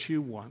what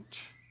you want?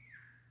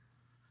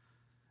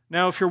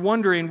 Now, if you're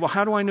wondering, well,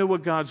 how do I know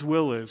what God's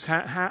will is?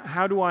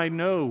 How do I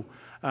know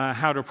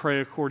how to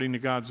pray according to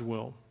God's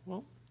will?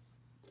 Well,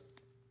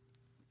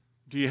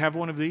 do you have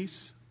one of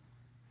these?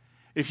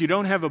 If you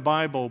don't have a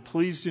Bible,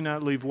 please do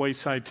not leave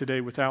Wayside today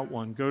without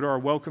one. Go to our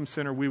Welcome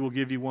Center. We will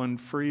give you one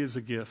free as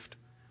a gift.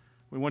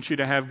 We want you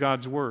to have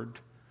God's Word.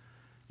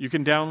 You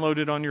can download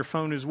it on your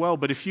phone as well.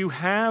 But if you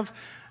have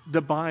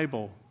the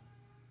Bible,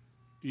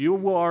 you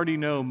will already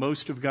know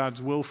most of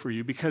God's will for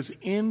you, because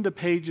in the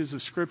pages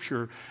of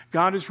Scripture,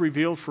 God has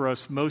revealed for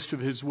us most of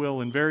His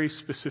will in very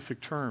specific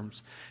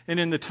terms. And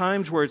in the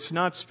times where it's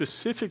not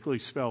specifically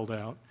spelled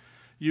out,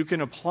 you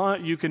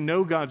can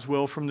know God's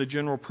will from the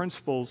general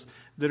principles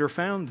that are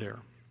found there.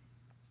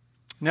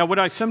 Now, what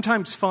I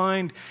sometimes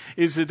find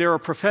is that there are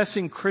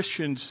professing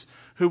Christians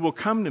who will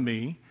come to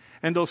me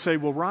and they'll say,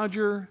 well,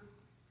 Roger,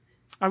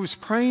 I was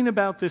praying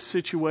about this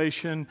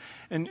situation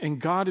and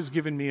God has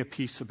given me a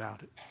peace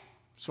about it.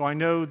 So I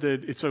know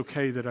that it's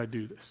okay that I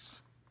do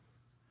this.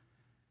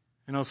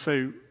 And I'll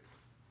say,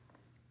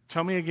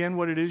 tell me again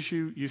what it is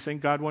you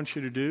think God wants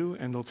you to do.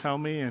 And they'll tell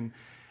me.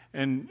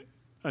 And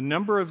a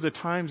number of the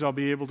times I'll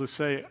be able to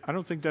say, I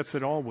don't think that's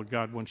at all what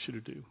God wants you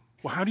to do.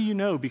 Well, how do you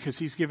know? Because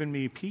He's given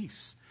me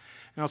peace.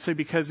 And I'll say,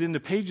 because in the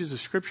pages of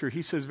Scripture,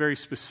 He says very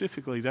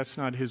specifically that's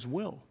not His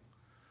will.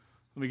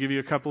 Let me give you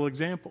a couple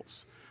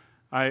examples.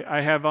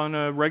 I have on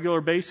a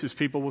regular basis,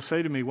 people will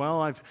say to me,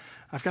 well,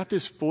 I've got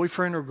this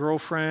boyfriend or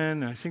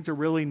girlfriend, and I think they're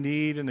really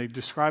neat, and they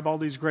describe all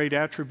these great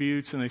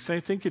attributes, and they say, I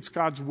think it's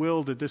God's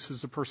will that this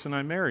is the person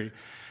I marry.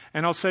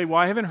 And I'll say, well,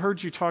 I haven't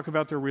heard you talk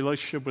about their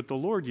relationship with the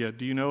Lord yet.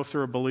 Do you know if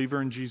they're a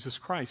believer in Jesus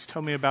Christ?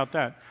 Tell me about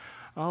that.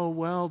 Oh,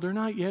 well, they're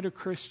not yet a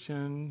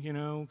Christian,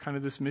 kind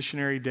of this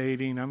missionary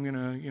dating. I'm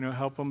going to,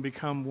 help them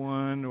become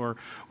one. Or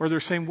they're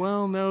saying,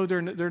 well, no,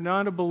 they're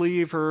not a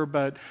believer,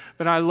 but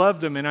I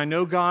love them, and I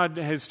know God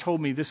has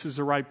told me this is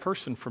the right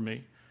person for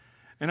me.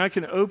 And I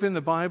can open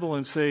the Bible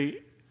and say,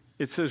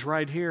 it says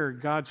right here,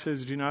 God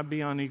says, do not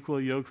be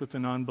unequally yoked with a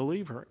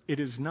non-believer. It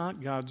is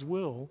not God's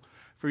will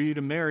for you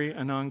to marry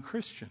a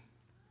non-Christian.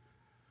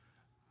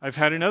 I've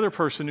had another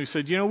person who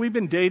said, we've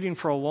been dating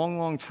for a long,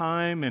 long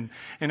time, and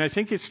I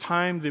think it's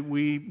time that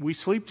we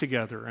sleep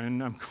together.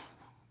 And I'm going,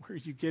 where are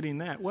you getting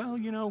that? Well,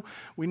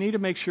 we need to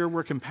make sure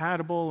we're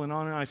compatible and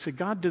on. And I said,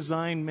 God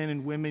designed men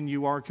and women,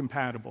 you are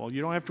compatible.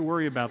 You don't have to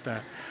worry about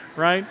that,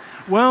 right?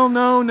 Well,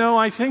 no,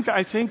 I think,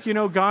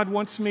 God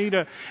wants me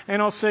to,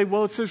 and I'll say,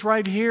 well, it says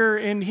right here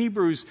in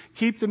Hebrews,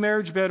 keep the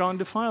marriage bed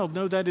undefiled.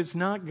 No, that is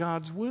not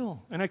God's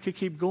will. And I could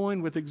keep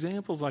going with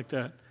examples like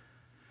that.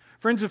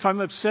 Friends, if I'm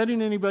upsetting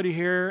anybody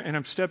here and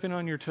I'm stepping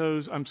on your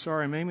toes, I'm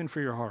sorry, I'm aiming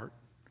for your heart.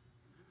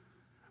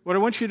 What I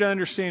want you to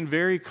understand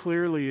very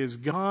clearly is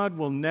God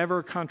will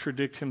never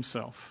contradict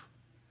himself.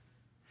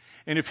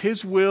 And if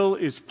his will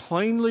is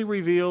plainly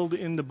revealed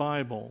in the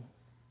Bible,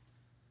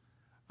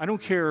 I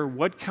don't care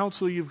what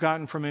counsel you've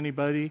gotten from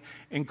anybody,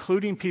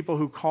 including people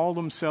who call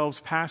themselves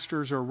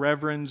pastors or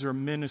reverends or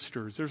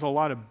ministers. There's a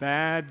lot of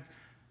bad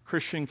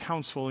Christian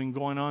counseling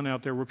going on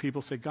out there where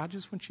people say, God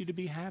just wants you to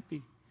be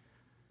happy.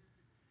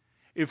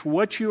 If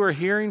what you are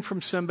hearing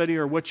from somebody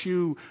or what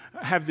you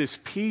have this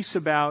peace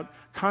about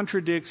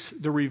contradicts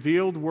the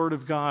revealed Word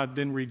of God,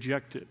 then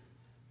reject it.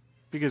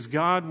 Because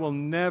God will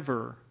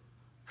never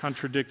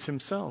contradict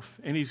himself.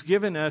 And he's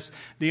given us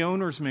the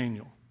owner's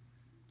manual.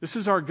 This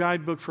is our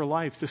guidebook for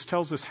life. This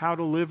tells us how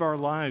to live our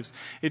lives.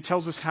 It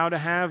tells us how to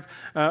have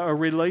a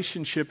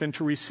relationship and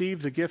to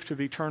receive the gift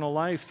of eternal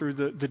life through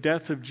the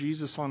death of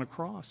Jesus on a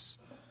cross.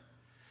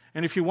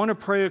 And if you want to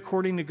pray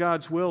according to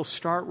God's will,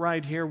 start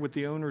right here with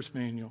the owner's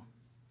manual.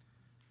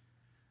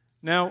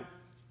 Now,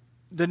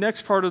 the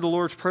next part of the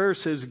Lord's Prayer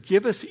says,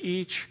 give us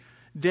each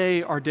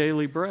day our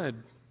daily bread.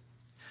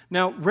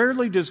 Now,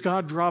 rarely does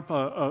God drop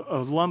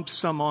a lump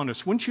sum on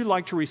us. Wouldn't you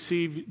like to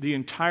receive the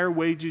entire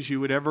wages you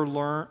would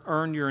ever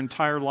earn your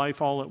entire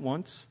life all at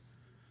once?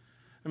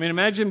 I mean,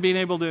 imagine being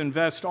able to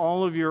invest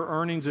all of your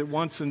earnings at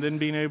once and then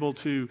being able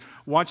to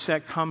watch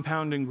that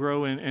compound and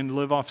grow and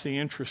live off the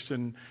interest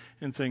and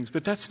things.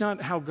 But that's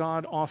not how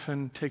God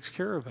often takes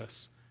care of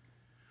us.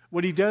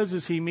 What he does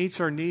is he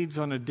meets our needs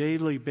on a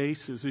daily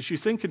basis. As you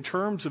think in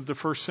terms of the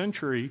first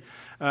century,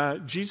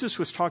 Jesus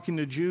was talking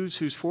to Jews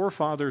whose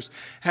forefathers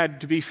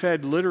had to be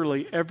fed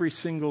literally every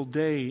single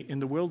day in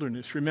the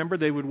wilderness. Remember,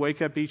 they would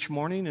wake up each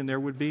morning and there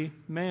would be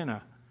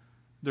manna.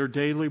 Their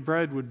daily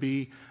bread would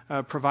be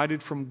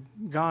provided from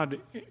God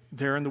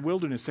there in the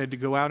wilderness. They had to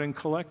go out and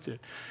collect it.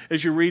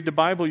 As you read the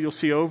Bible, you'll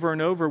see over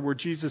and over where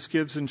Jesus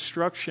gives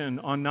instruction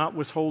on not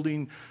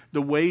withholding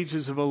the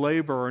wages of a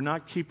laborer or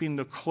not keeping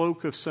the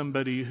cloak of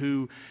somebody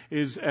who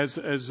is as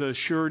a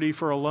surety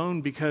for a loan,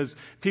 because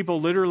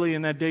people literally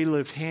in that day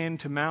lived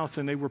hand to mouth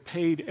and they were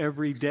paid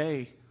every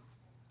day.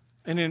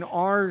 And in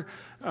our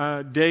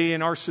day,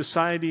 in our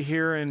society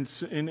here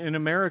in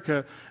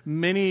America,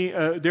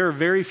 there are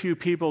very few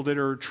people that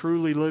are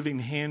truly living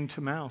hand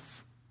to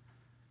mouth.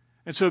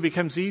 And so it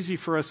becomes easy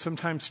for us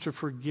sometimes to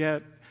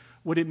forget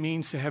what it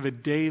means to have a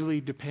daily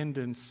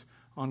dependence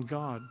on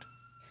God.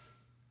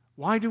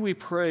 Why do we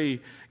pray,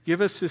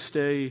 give us this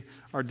day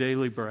our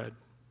daily bread?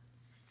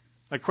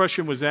 That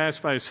question was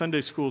asked by a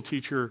Sunday school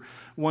teacher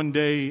one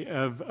day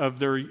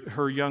of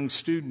her young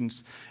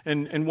students.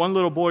 And one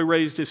little boy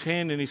raised his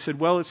hand and he said,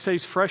 well, it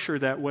stays fresher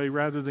that way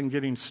rather than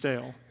getting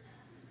stale.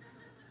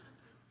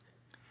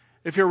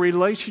 If your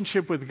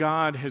relationship with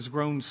God has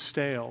grown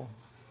stale,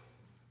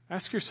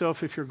 ask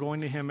yourself if you're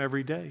going to him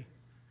every day.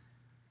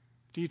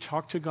 Do you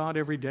talk to God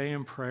every day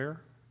in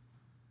prayer?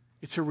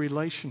 It's a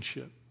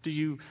relationship. Do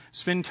you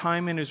spend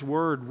time in his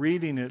word,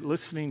 reading it,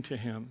 listening to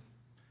him?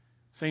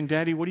 Saying,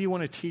 Daddy, what do you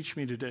want to teach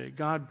me today?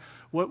 God,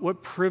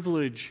 what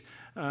privilege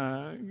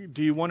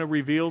do you want to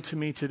reveal to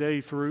me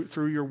today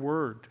through your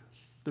word?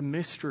 The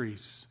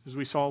mysteries, as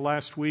we saw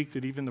last week,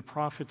 that even the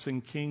prophets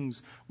and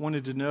kings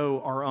wanted to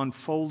know are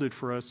unfolded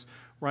for us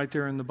right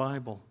there in the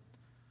Bible.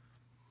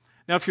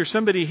 Now, if you're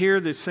somebody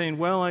here that's saying,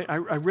 well, I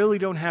really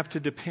don't have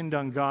to depend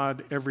on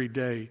God every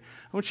day,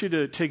 I want you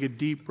to take a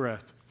deep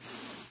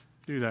breath.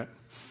 Do that.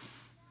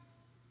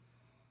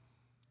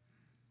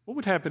 What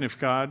would happen if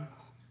God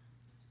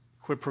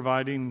quit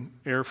providing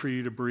air for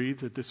you to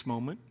breathe at this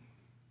moment?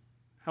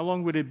 How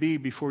long would it be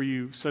before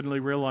you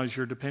suddenly realize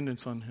your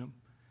dependence on him?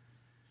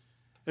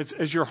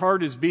 As your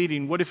heart is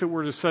beating, what if it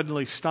were to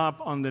suddenly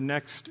stop on the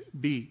next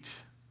beat?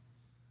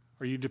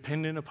 Are you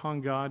dependent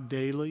upon God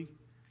daily?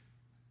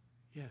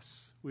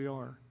 Yes, we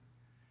are.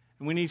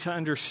 And we need to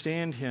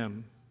understand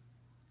him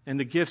and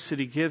the gifts that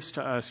he gives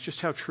to us,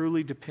 just how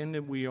truly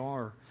dependent we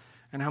are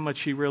and how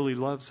much he really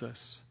loves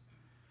us.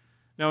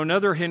 Now,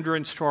 another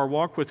hindrance to our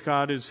walk with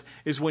God is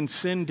when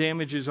sin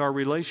damages our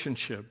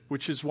relationship,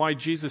 which is why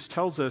Jesus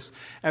tells us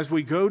as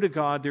we go to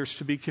God, there's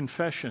to be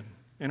confession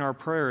in our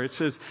prayer. It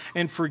says,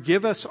 and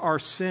forgive us our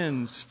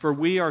sins, for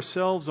we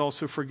ourselves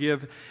also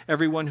forgive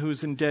everyone who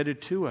is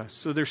indebted to us.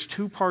 So there's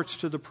two parts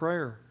to the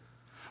prayer.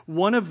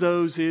 One of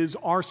those is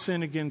our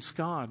sin against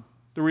God,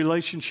 the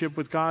relationship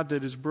with God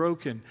that is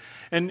broken.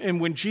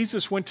 And when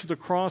Jesus went to the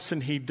cross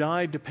and he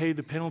died to pay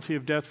the penalty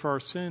of death for our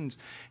sins,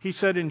 he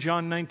said in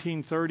John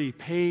 19:30,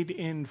 paid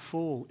in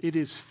full. It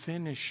is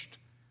finished.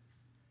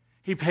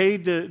 He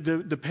paid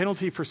the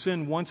penalty for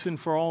sin once and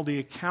for all. The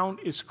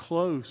account is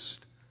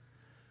closed.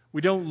 We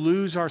don't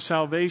lose our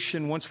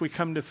salvation once we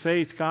come to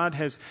faith. God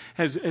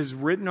has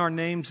written our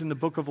names in the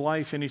book of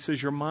life, and he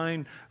says, you're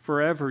mine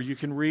forever. You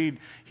can read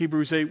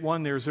Hebrews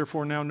 8:1. There is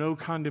therefore now no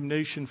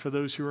condemnation for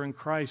those who are in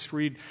Christ.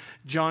 Read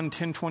John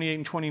 10:28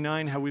 and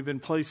 29, how we've been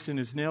placed in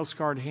his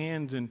nail-scarred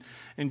hand,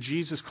 and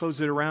Jesus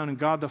closed it around, and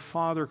God the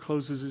Father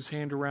closes his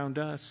hand around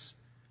us.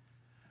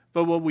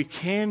 But what we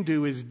can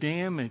do is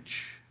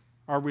damage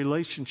our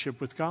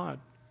relationship with God.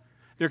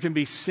 There can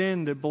be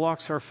sin that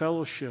blocks our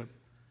fellowship.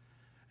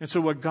 And so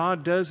what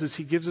God does is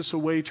he gives us a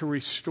way to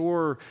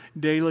restore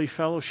daily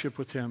fellowship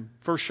with him.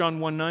 1 John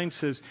 1:9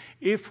 says,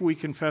 if we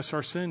confess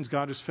our sins,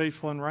 God is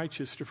faithful and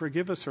righteous to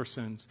forgive us our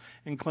sins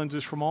and cleanse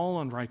us from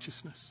all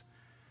unrighteousness.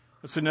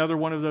 That's another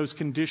one of those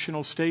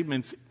conditional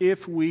statements.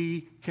 If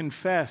we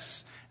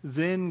confess,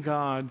 then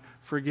God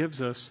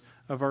forgives us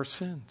of our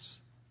sins.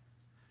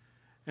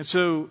 And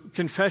so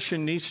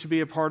confession needs to be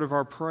a part of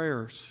our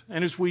prayers.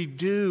 And as we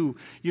do,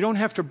 you don't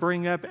have to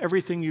bring up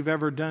everything you've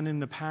ever done in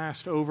the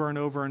past over and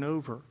over and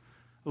over.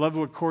 I love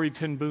what Corrie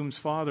ten Boom's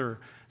father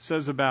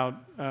says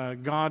about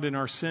God and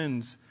our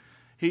sins.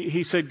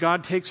 He said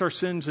God takes our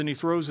sins and he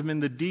throws them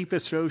in the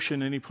deepest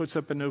ocean and he puts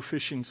up a no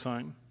fishing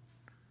sign.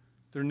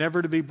 They're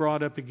never to be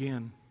brought up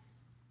again.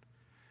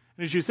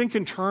 And as you think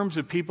in terms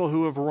of people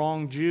who have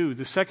wronged you,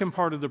 the second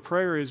part of the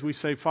prayer is we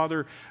say,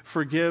 Father,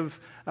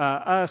 forgive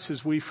us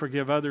as we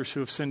forgive others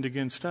who have sinned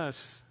against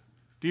us.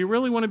 Do you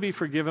really want to be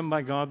forgiven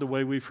by God the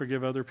way we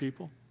forgive other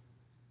people?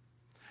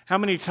 How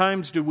many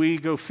times do we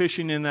go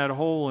fishing in that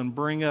hole and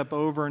bring up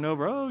over and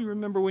over, oh, you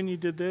remember when you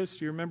did this?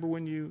 Do you remember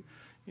when you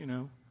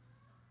know?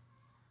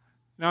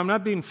 Now, I'm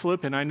not being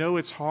flippant. I know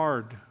it's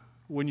hard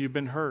when you've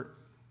been hurt.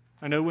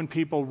 I know when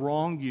people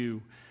wrong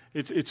you,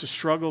 it's a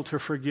struggle to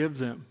forgive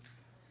them.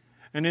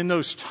 And in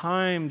those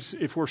times,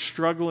 if we're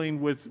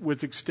struggling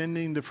with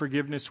extending the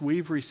forgiveness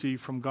we've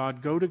received from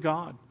God, go to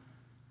God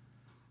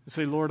and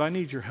say, Lord, I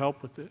need your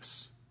help with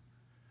this.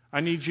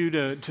 I need you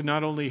to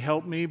not only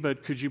help me,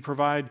 but could you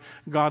provide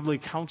godly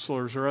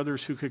counselors or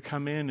others who could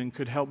come in and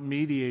could help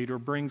mediate or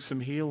bring some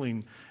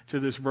healing to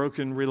this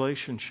broken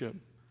relationship?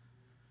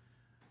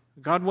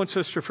 God wants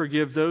us to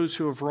forgive those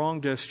who have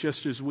wronged us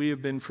just as we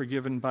have been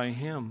forgiven by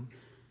him.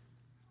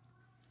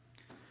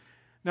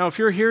 Now, if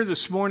you're here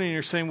this morning and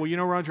you're saying, well, you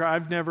know, Roger,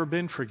 I've never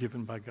been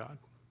forgiven by God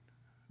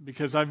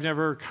because I've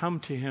never come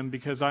to him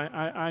because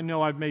I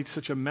know I've made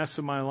such a mess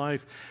of my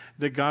life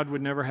that God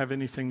would never have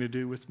anything to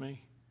do with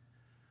me.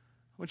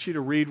 I want you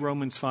to read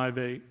Romans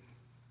 5:8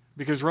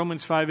 because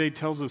Romans 5:8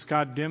 tells us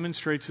God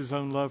demonstrates his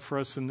own love for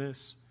us in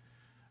this.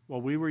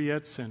 While we were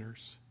yet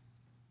sinners,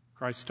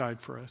 Christ died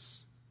for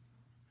us.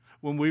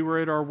 When we were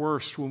at our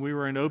worst, when we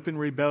were in open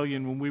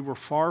rebellion, when we were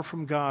far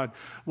from God,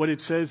 what it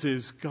says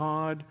is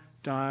God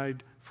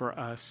died for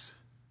us.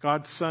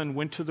 God's Son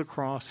went to the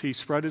cross. He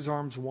spread his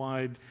arms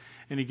wide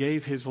and he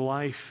gave his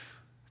life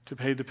to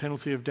pay the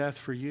penalty of death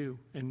for you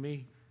and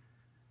me.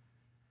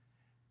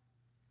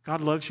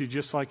 God loves you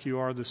just like you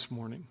are this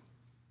morning.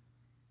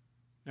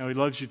 Now, he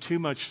loves you too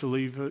much to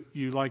leave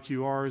you like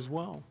you are as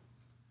well.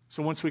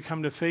 So once we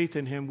come to faith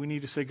in him, we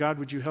need to say, God,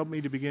 would you help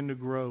me to begin to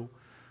grow?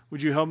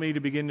 Would you help me to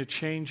begin to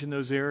change in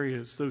those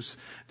areas,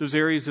 those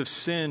areas of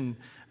sin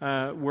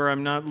where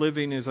I'm not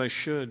living as I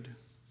should?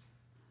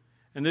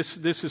 And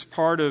this is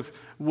part of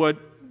what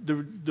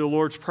the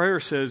Lord's Prayer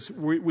says.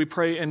 We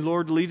pray, and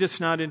Lord, lead us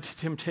not into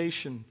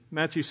temptation.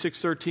 Matthew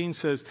 6:13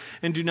 says,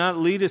 and do not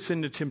lead us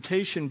into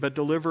temptation, but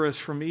deliver us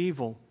from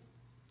evil.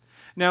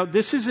 Now,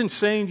 this isn't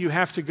saying you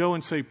have to go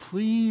and say,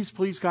 please,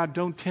 please, God,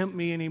 don't tempt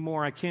me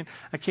anymore. I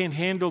can't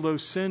handle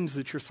those sins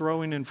that you're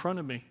throwing in front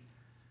of me.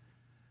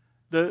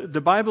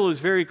 The Bible is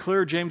very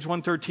clear. James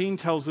 1:13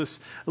 tells us,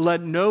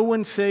 let no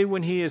one say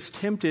when he is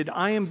tempted,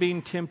 I am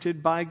being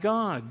tempted by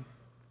God.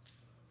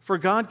 For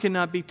God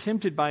cannot be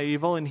tempted by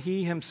evil, and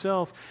he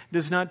himself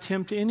does not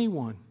tempt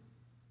anyone.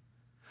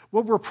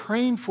 What we're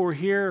praying for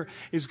here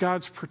is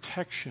God's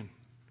protection,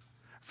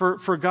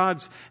 for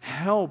God's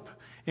help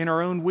in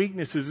our own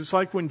weaknesses. It's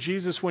like when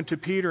Jesus went to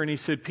Peter and he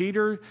said,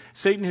 Peter,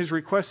 Satan has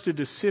requested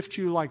to sift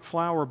you like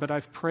flour, but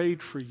I've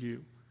prayed for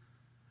you.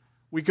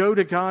 We go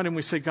to God and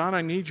we say, God,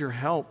 I need your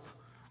help.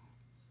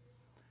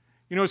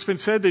 You know, it's been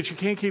said that you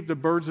can't keep the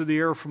birds of the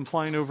air from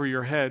flying over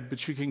your head,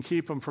 but you can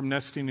keep them from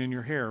nesting in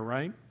your hair,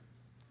 right?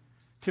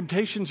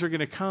 Temptations are going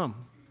to come.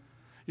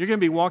 You're going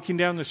to be walking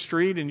down the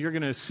street and you're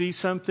going to see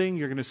something.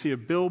 You're going to see a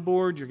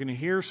billboard. You're going to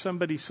hear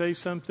somebody say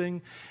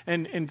something.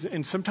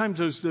 And sometimes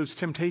those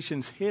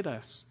temptations hit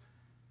us.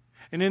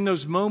 And in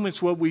those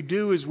moments, what we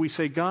do is we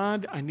say,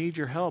 God, I need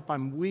your help.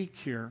 I'm weak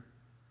here.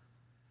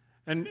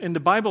 And the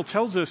Bible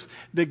tells us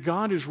that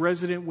God is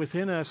resident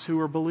within us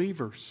who are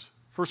believers.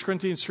 1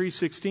 Corinthians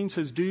 3:16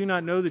 says, do you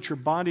not know that your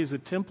body is a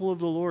temple of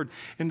the Lord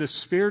and the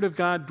Spirit of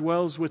God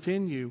dwells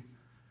within you?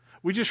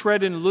 We just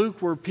read in Luke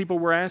where people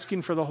were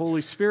asking for the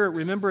Holy Spirit.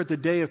 Remember at the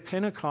day of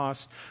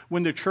Pentecost,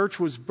 when the church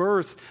was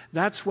birthed,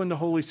 that's when the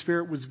Holy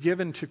Spirit was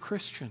given to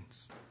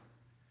Christians.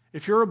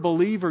 If you're a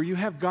believer, you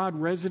have God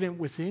resident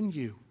within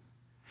you.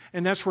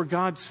 And that's where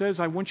God says,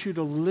 I want you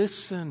to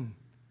listen.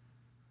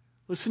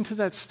 Listen to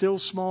that still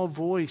small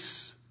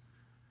voice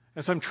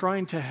as I'm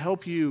trying to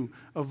help you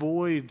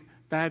avoid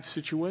bad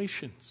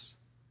situations.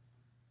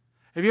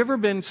 Have you ever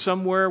been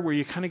somewhere where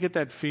you kind of get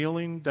that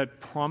feeling,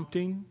 that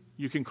prompting?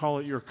 You can call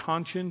it your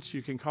conscience,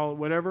 you can call it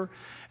whatever.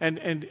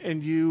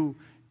 And you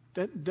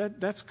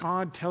that's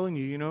God telling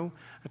you, you know.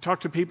 I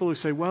talk to people who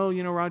say, well,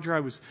 you know, Roger, I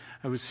was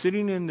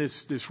sitting in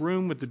this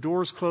room with the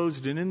doors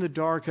closed and in the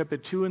dark up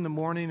at 2 a.m.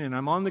 and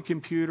I'm on the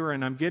computer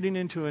and I'm getting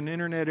into an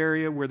internet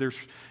area where there's,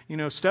 you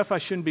know, stuff I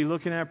shouldn't be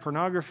looking at,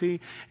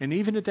 pornography. And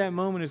even at that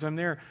moment as I'm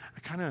there,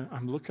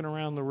 I'm looking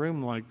around the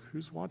room like,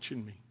 who's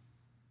watching me?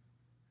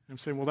 I'm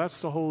saying, well,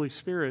 that's the Holy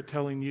Spirit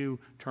telling you,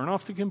 turn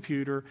off the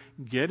computer,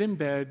 get in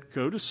bed,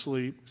 go to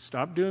sleep,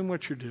 stop doing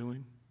what you're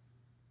doing.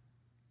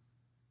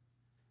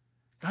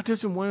 God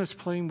doesn't want us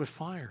playing with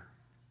fire.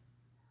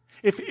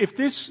 If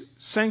this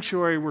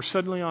sanctuary were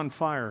suddenly on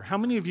fire, how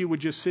many of you would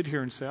just sit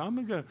here and say, I'm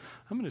going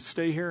to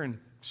stay here and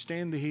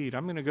stand the heat.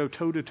 I'm going to go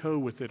toe-to-toe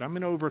with it. I'm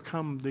going to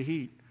overcome the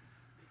heat.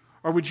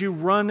 Or would you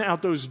run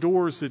out those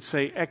doors that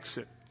say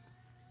exit?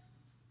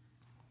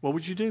 What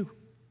would you do?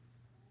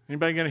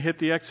 Anybody going to hit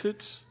the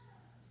exits?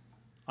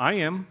 I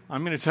am.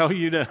 I'm going to tell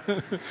you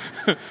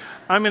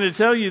I'm going to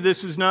tell you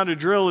this is not a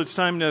drill. It's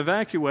time to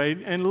evacuate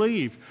and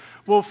leave.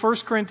 Well, 1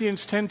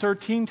 Corinthians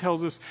 10:13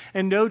 tells us,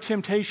 and no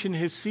temptation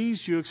has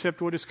seized you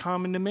except what is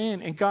common to man.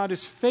 And God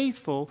is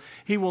faithful.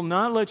 He will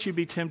not let you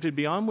be tempted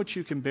beyond what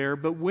you can bear.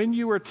 But when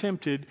you are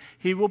tempted,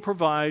 He will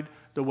provide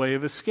the way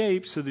of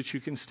escape so that you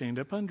can stand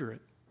up under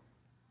it.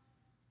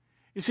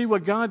 You see,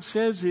 what God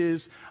says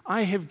is,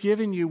 I have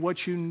given you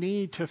what you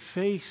need to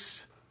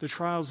face the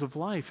trials of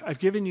life. I've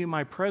given you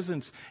my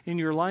presence in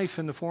your life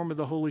in the form of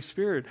the Holy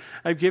Spirit.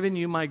 I've given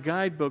you my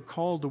guidebook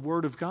called the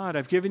Word of God.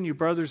 I've given you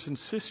brothers and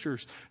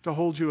sisters to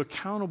hold you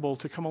accountable,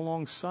 to come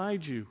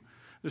alongside you.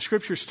 The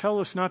Scriptures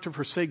tell us not to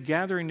forsake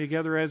gathering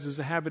together as is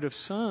the habit of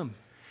some.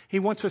 He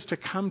wants us to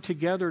come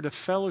together to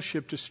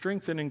fellowship, to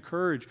strengthen,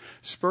 encourage,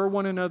 spur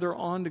one another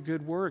on to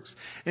good works.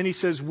 And He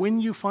says,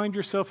 when you find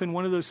yourself in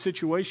one of those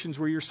situations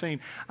where you're saying,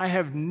 I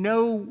have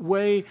no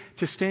way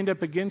to stand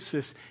up against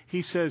this,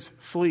 He says,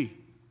 flee.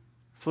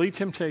 Flee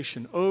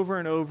temptation. Over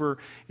and over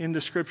in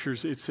the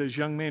Scriptures, it says,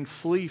 young man,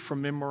 flee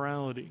from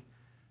immorality.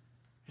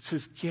 It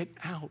says, get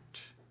out.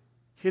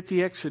 Hit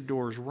the exit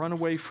doors. Run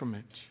away from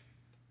it.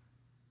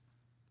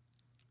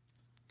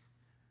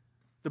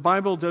 The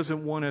Bible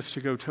doesn't want us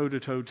to go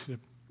toe-to-toe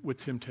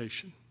with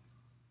temptation.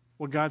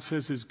 What God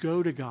says is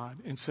go to God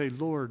and say,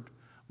 Lord,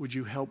 would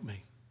you help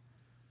me?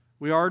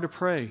 We are to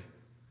pray,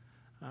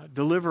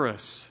 deliver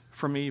us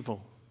from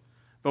evil.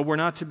 But we're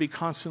not to be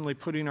constantly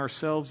putting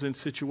ourselves in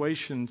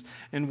situations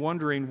and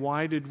wondering,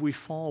 why did we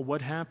fall?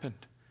 What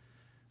happened?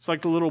 It's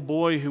like the little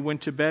boy who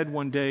went to bed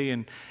one day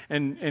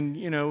and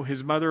you know,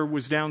 his mother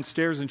was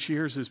downstairs and she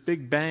hears this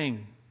big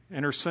bang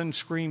and her son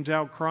screams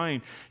out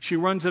crying. She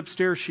runs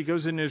upstairs, she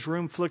goes in his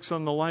room, flicks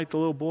on the light, the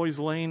little boy's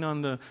laying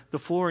on the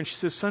floor and she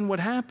says, son,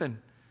 what happened?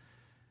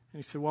 And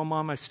he said, well,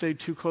 Mom, I stayed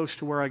too close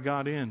to where I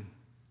got in.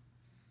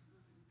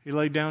 He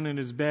laid down in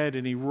his bed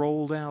and he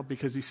rolled out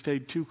because he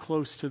stayed too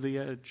close to the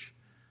edge.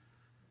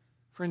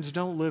 Friends,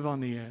 don't live on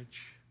the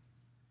edge.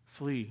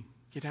 Flee.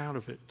 Get out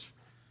of it.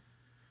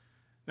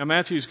 Now,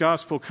 Matthew's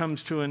gospel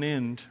comes to an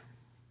end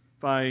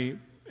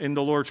in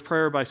the Lord's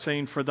Prayer by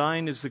saying, for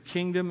thine is the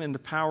kingdom and the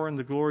power and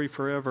the glory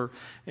forever.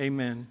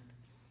 Amen.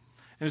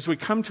 And as we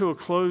come to a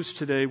close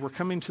today, we're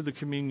coming to the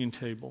communion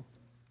table.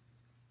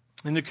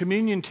 And the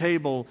communion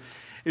table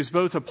is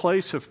both a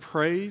place of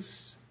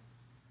praise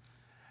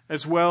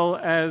as well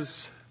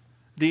as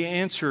the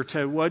answer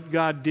to what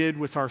God did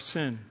with our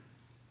sin.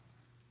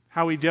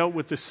 How He dealt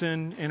with the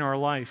sin in our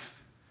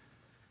life.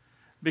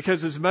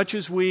 Because as much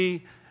as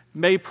we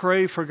may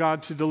pray for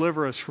God to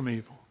deliver us from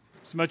evil,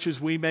 as much as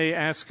we may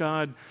ask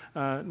God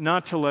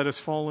not to let us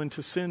fall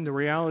into sin, the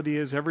reality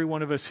is every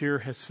one of us here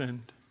has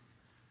sinned.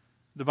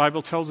 The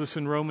Bible tells us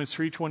in Romans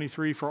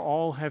 3:23, for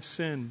all have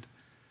sinned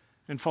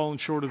and fallen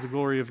short of the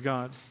glory of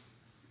God.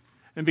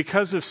 And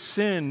because of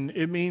sin,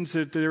 it means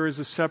that there is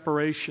a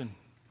separation,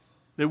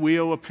 that we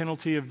owe a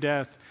penalty of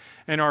death,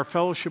 and our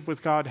fellowship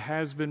with God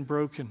has been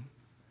broken.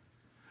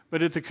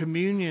 But at the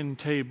communion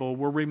table,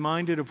 we're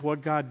reminded of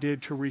what God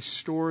did to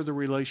restore the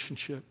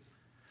relationship,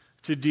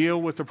 to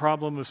deal with the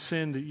problem of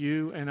sin that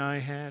you and I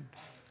had.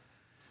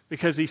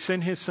 Because He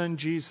sent His Son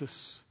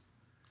Jesus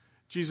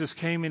Jesus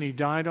came and he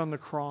died on the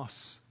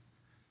cross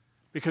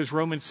because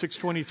Romans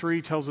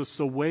 6:23 tells us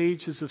the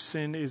wages of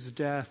sin is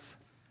death,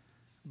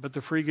 but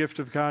the free gift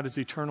of God is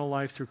eternal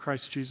life through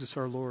Christ Jesus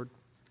our Lord.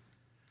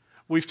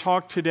 We've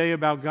talked today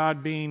about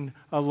God being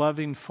a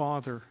loving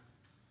Father,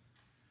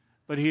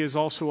 but he is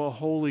also a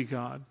holy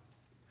God.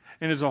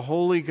 And as a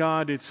holy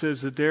God, it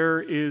says that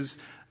there is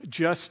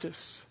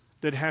justice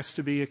that has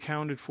to be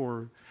accounted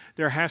for.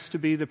 There has to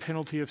be the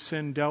penalty of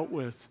sin dealt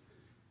with.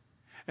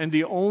 And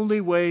the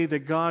only way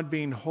that God,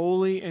 being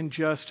holy and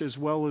just as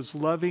well as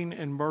loving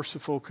and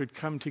merciful, could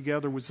come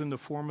together was in the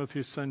form of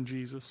his Son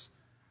Jesus,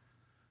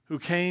 who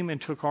came and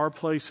took our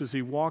place as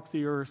he walked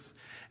the earth,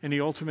 and he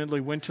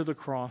ultimately went to the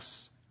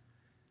cross,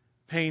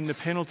 paying the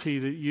penalty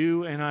that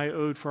you and I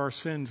owed for our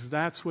sins.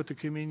 That's what the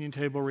communion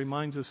table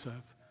reminds us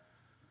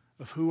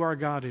of who our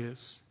God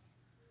is,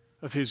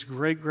 of his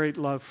great, great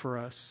love for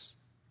us,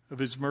 of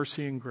his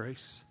mercy and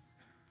grace.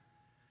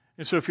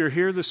 And so if you're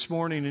here this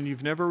morning and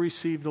you've never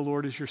received the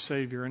Lord as your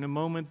Savior, in a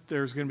moment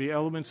there's going to be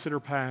elements that are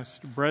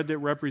passed, bread that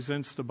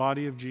represents the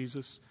body of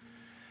Jesus,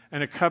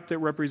 and a cup that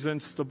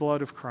represents the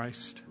blood of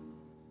Christ.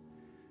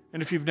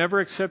 And if you've never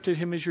accepted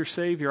him as your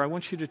Savior, I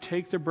want you to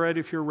take the bread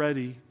if you're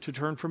ready to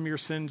turn from your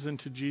sins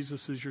into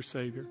Jesus as your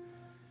Savior.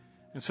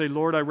 And say,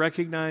 Lord, I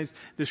recognize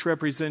this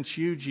represents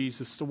you,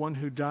 Jesus, the one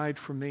who died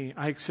for me.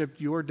 I accept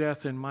your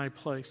death in my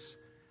place.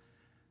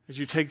 As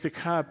you take the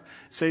cup,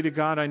 say to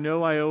God, I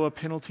know I owe a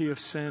penalty of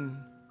sin,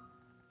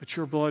 but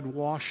your blood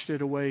washed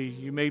it away.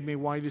 You made me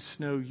white as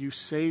snow. You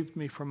saved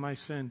me from my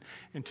sin.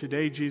 And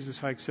today,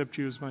 Jesus, I accept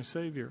you as my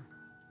Savior.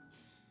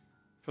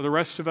 For the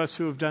rest of us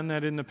who have done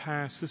that in the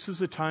past, this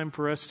is a time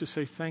for us to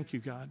say, thank you,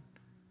 God.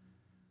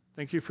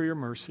 Thank you for your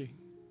mercy.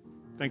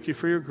 Thank you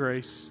for your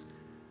grace.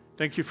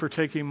 Thank you for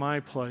taking my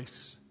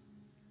place.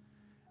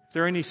 If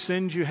there are any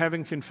sins you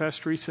haven't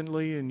confessed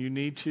recently and you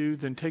need to,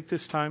 then take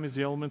this time as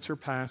the elements are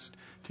passed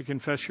to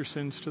confess your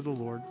sins to the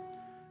Lord.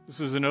 This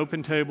is an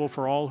open table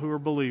for all who are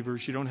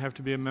believers. You don't have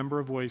to be a member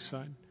of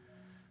Wayside.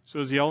 So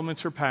as the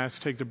elements are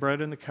passed, take the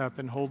bread and the cup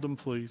and hold them,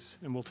 please,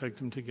 and we'll take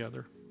them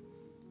together.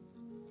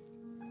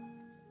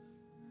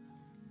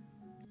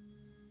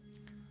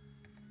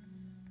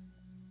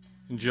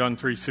 In John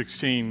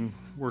 3:16,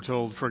 we're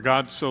told, for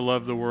God so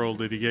loved the world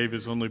that he gave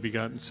his only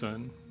begotten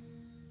Son,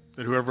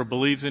 that whoever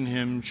believes in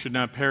him should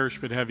not perish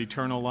but have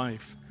eternal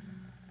life.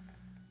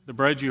 The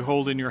bread you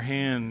hold in your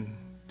hand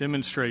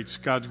demonstrates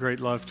God's great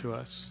love to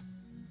us,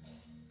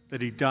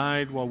 that he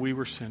died while we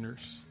were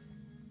sinners.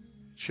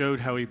 It showed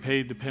how he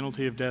paid the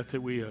penalty of death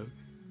that we owed.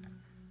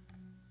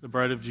 The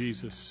bread of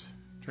Jesus,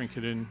 drink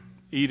it and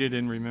eat it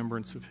in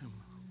remembrance of him.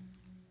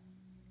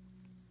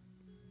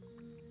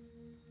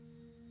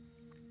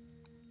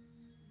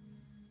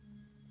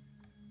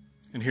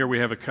 And here we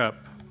have a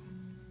cup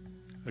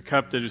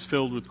that is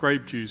filled with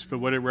grape juice, but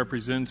what it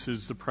represents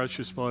is the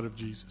precious blood of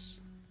Jesus.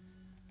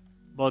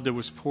 Blood that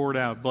was poured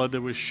out, blood that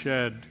was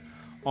shed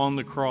on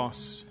the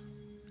cross.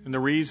 And the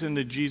reason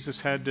that Jesus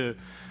had to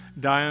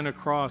die on a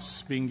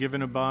cross, being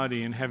given a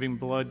body and having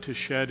blood to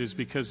shed, is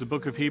because the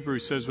book of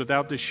Hebrews says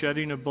without the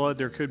shedding of blood,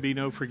 there could be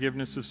no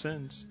forgiveness of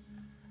sins.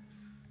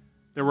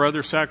 There were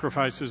other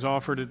sacrifices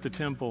offered at the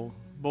temple,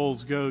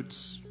 bulls,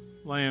 goats,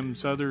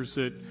 lambs, others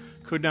that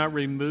could not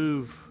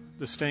remove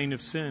the stain of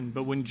sin.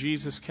 But when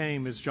Jesus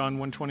came, as John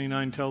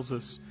 1:29 tells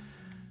us,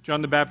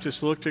 John the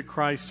Baptist looked at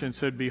Christ and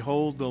said,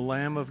 behold, the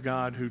Lamb of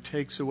God who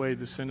takes away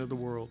the sin of the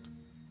world.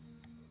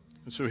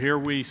 And so here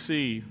we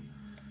see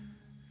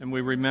and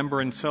we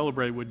remember and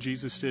celebrate what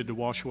Jesus did to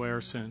wash away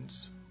our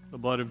sins. The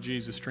blood of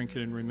Jesus, drink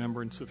it in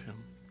remembrance of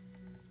him.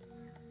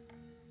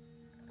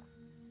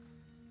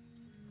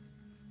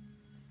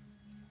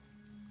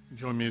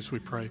 Join me as we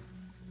pray.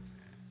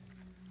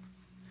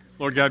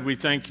 Lord God, we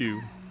thank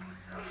you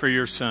for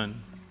your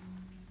Son.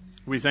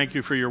 We thank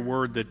you for your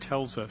word that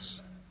tells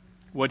us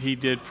what he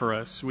did for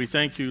us. We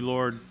thank you,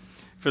 Lord,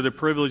 for the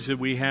privilege that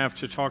we have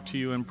to talk to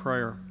you in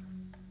prayer.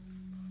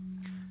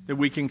 That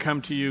we can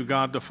come to you,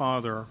 God the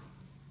Father,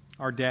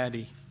 our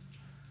Daddy,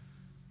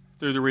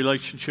 through the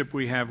relationship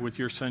we have with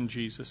your Son,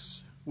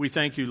 Jesus. We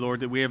thank you, Lord,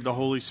 that we have the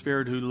Holy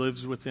Spirit who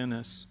lives within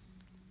us.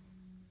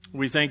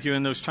 We thank you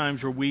in those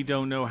times where we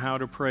don't know how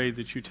to pray,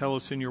 that you tell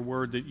us in your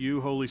word that you,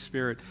 Holy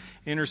Spirit,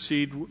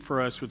 intercede for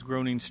us with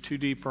groanings too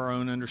deep for our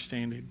own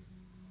understanding.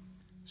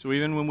 So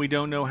even when we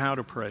don't know how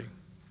to pray,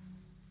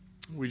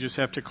 we just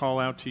have to call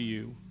out to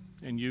you,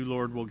 and you,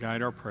 Lord, will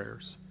guide our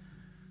prayers.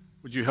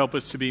 Would you help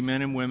us to be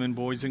men and women,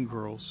 boys and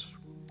girls,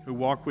 who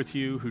walk with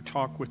you, who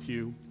talk with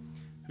you,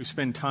 who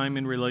spend time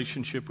in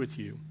relationship with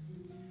you.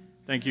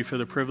 Thank you for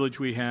the privilege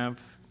we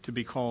have to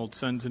be called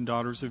sons and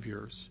daughters of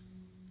yours.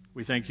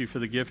 We thank you for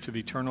the gift of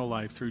eternal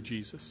life through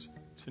Jesus.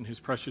 It's in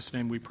his precious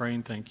name we pray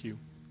and thank you.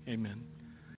 Amen.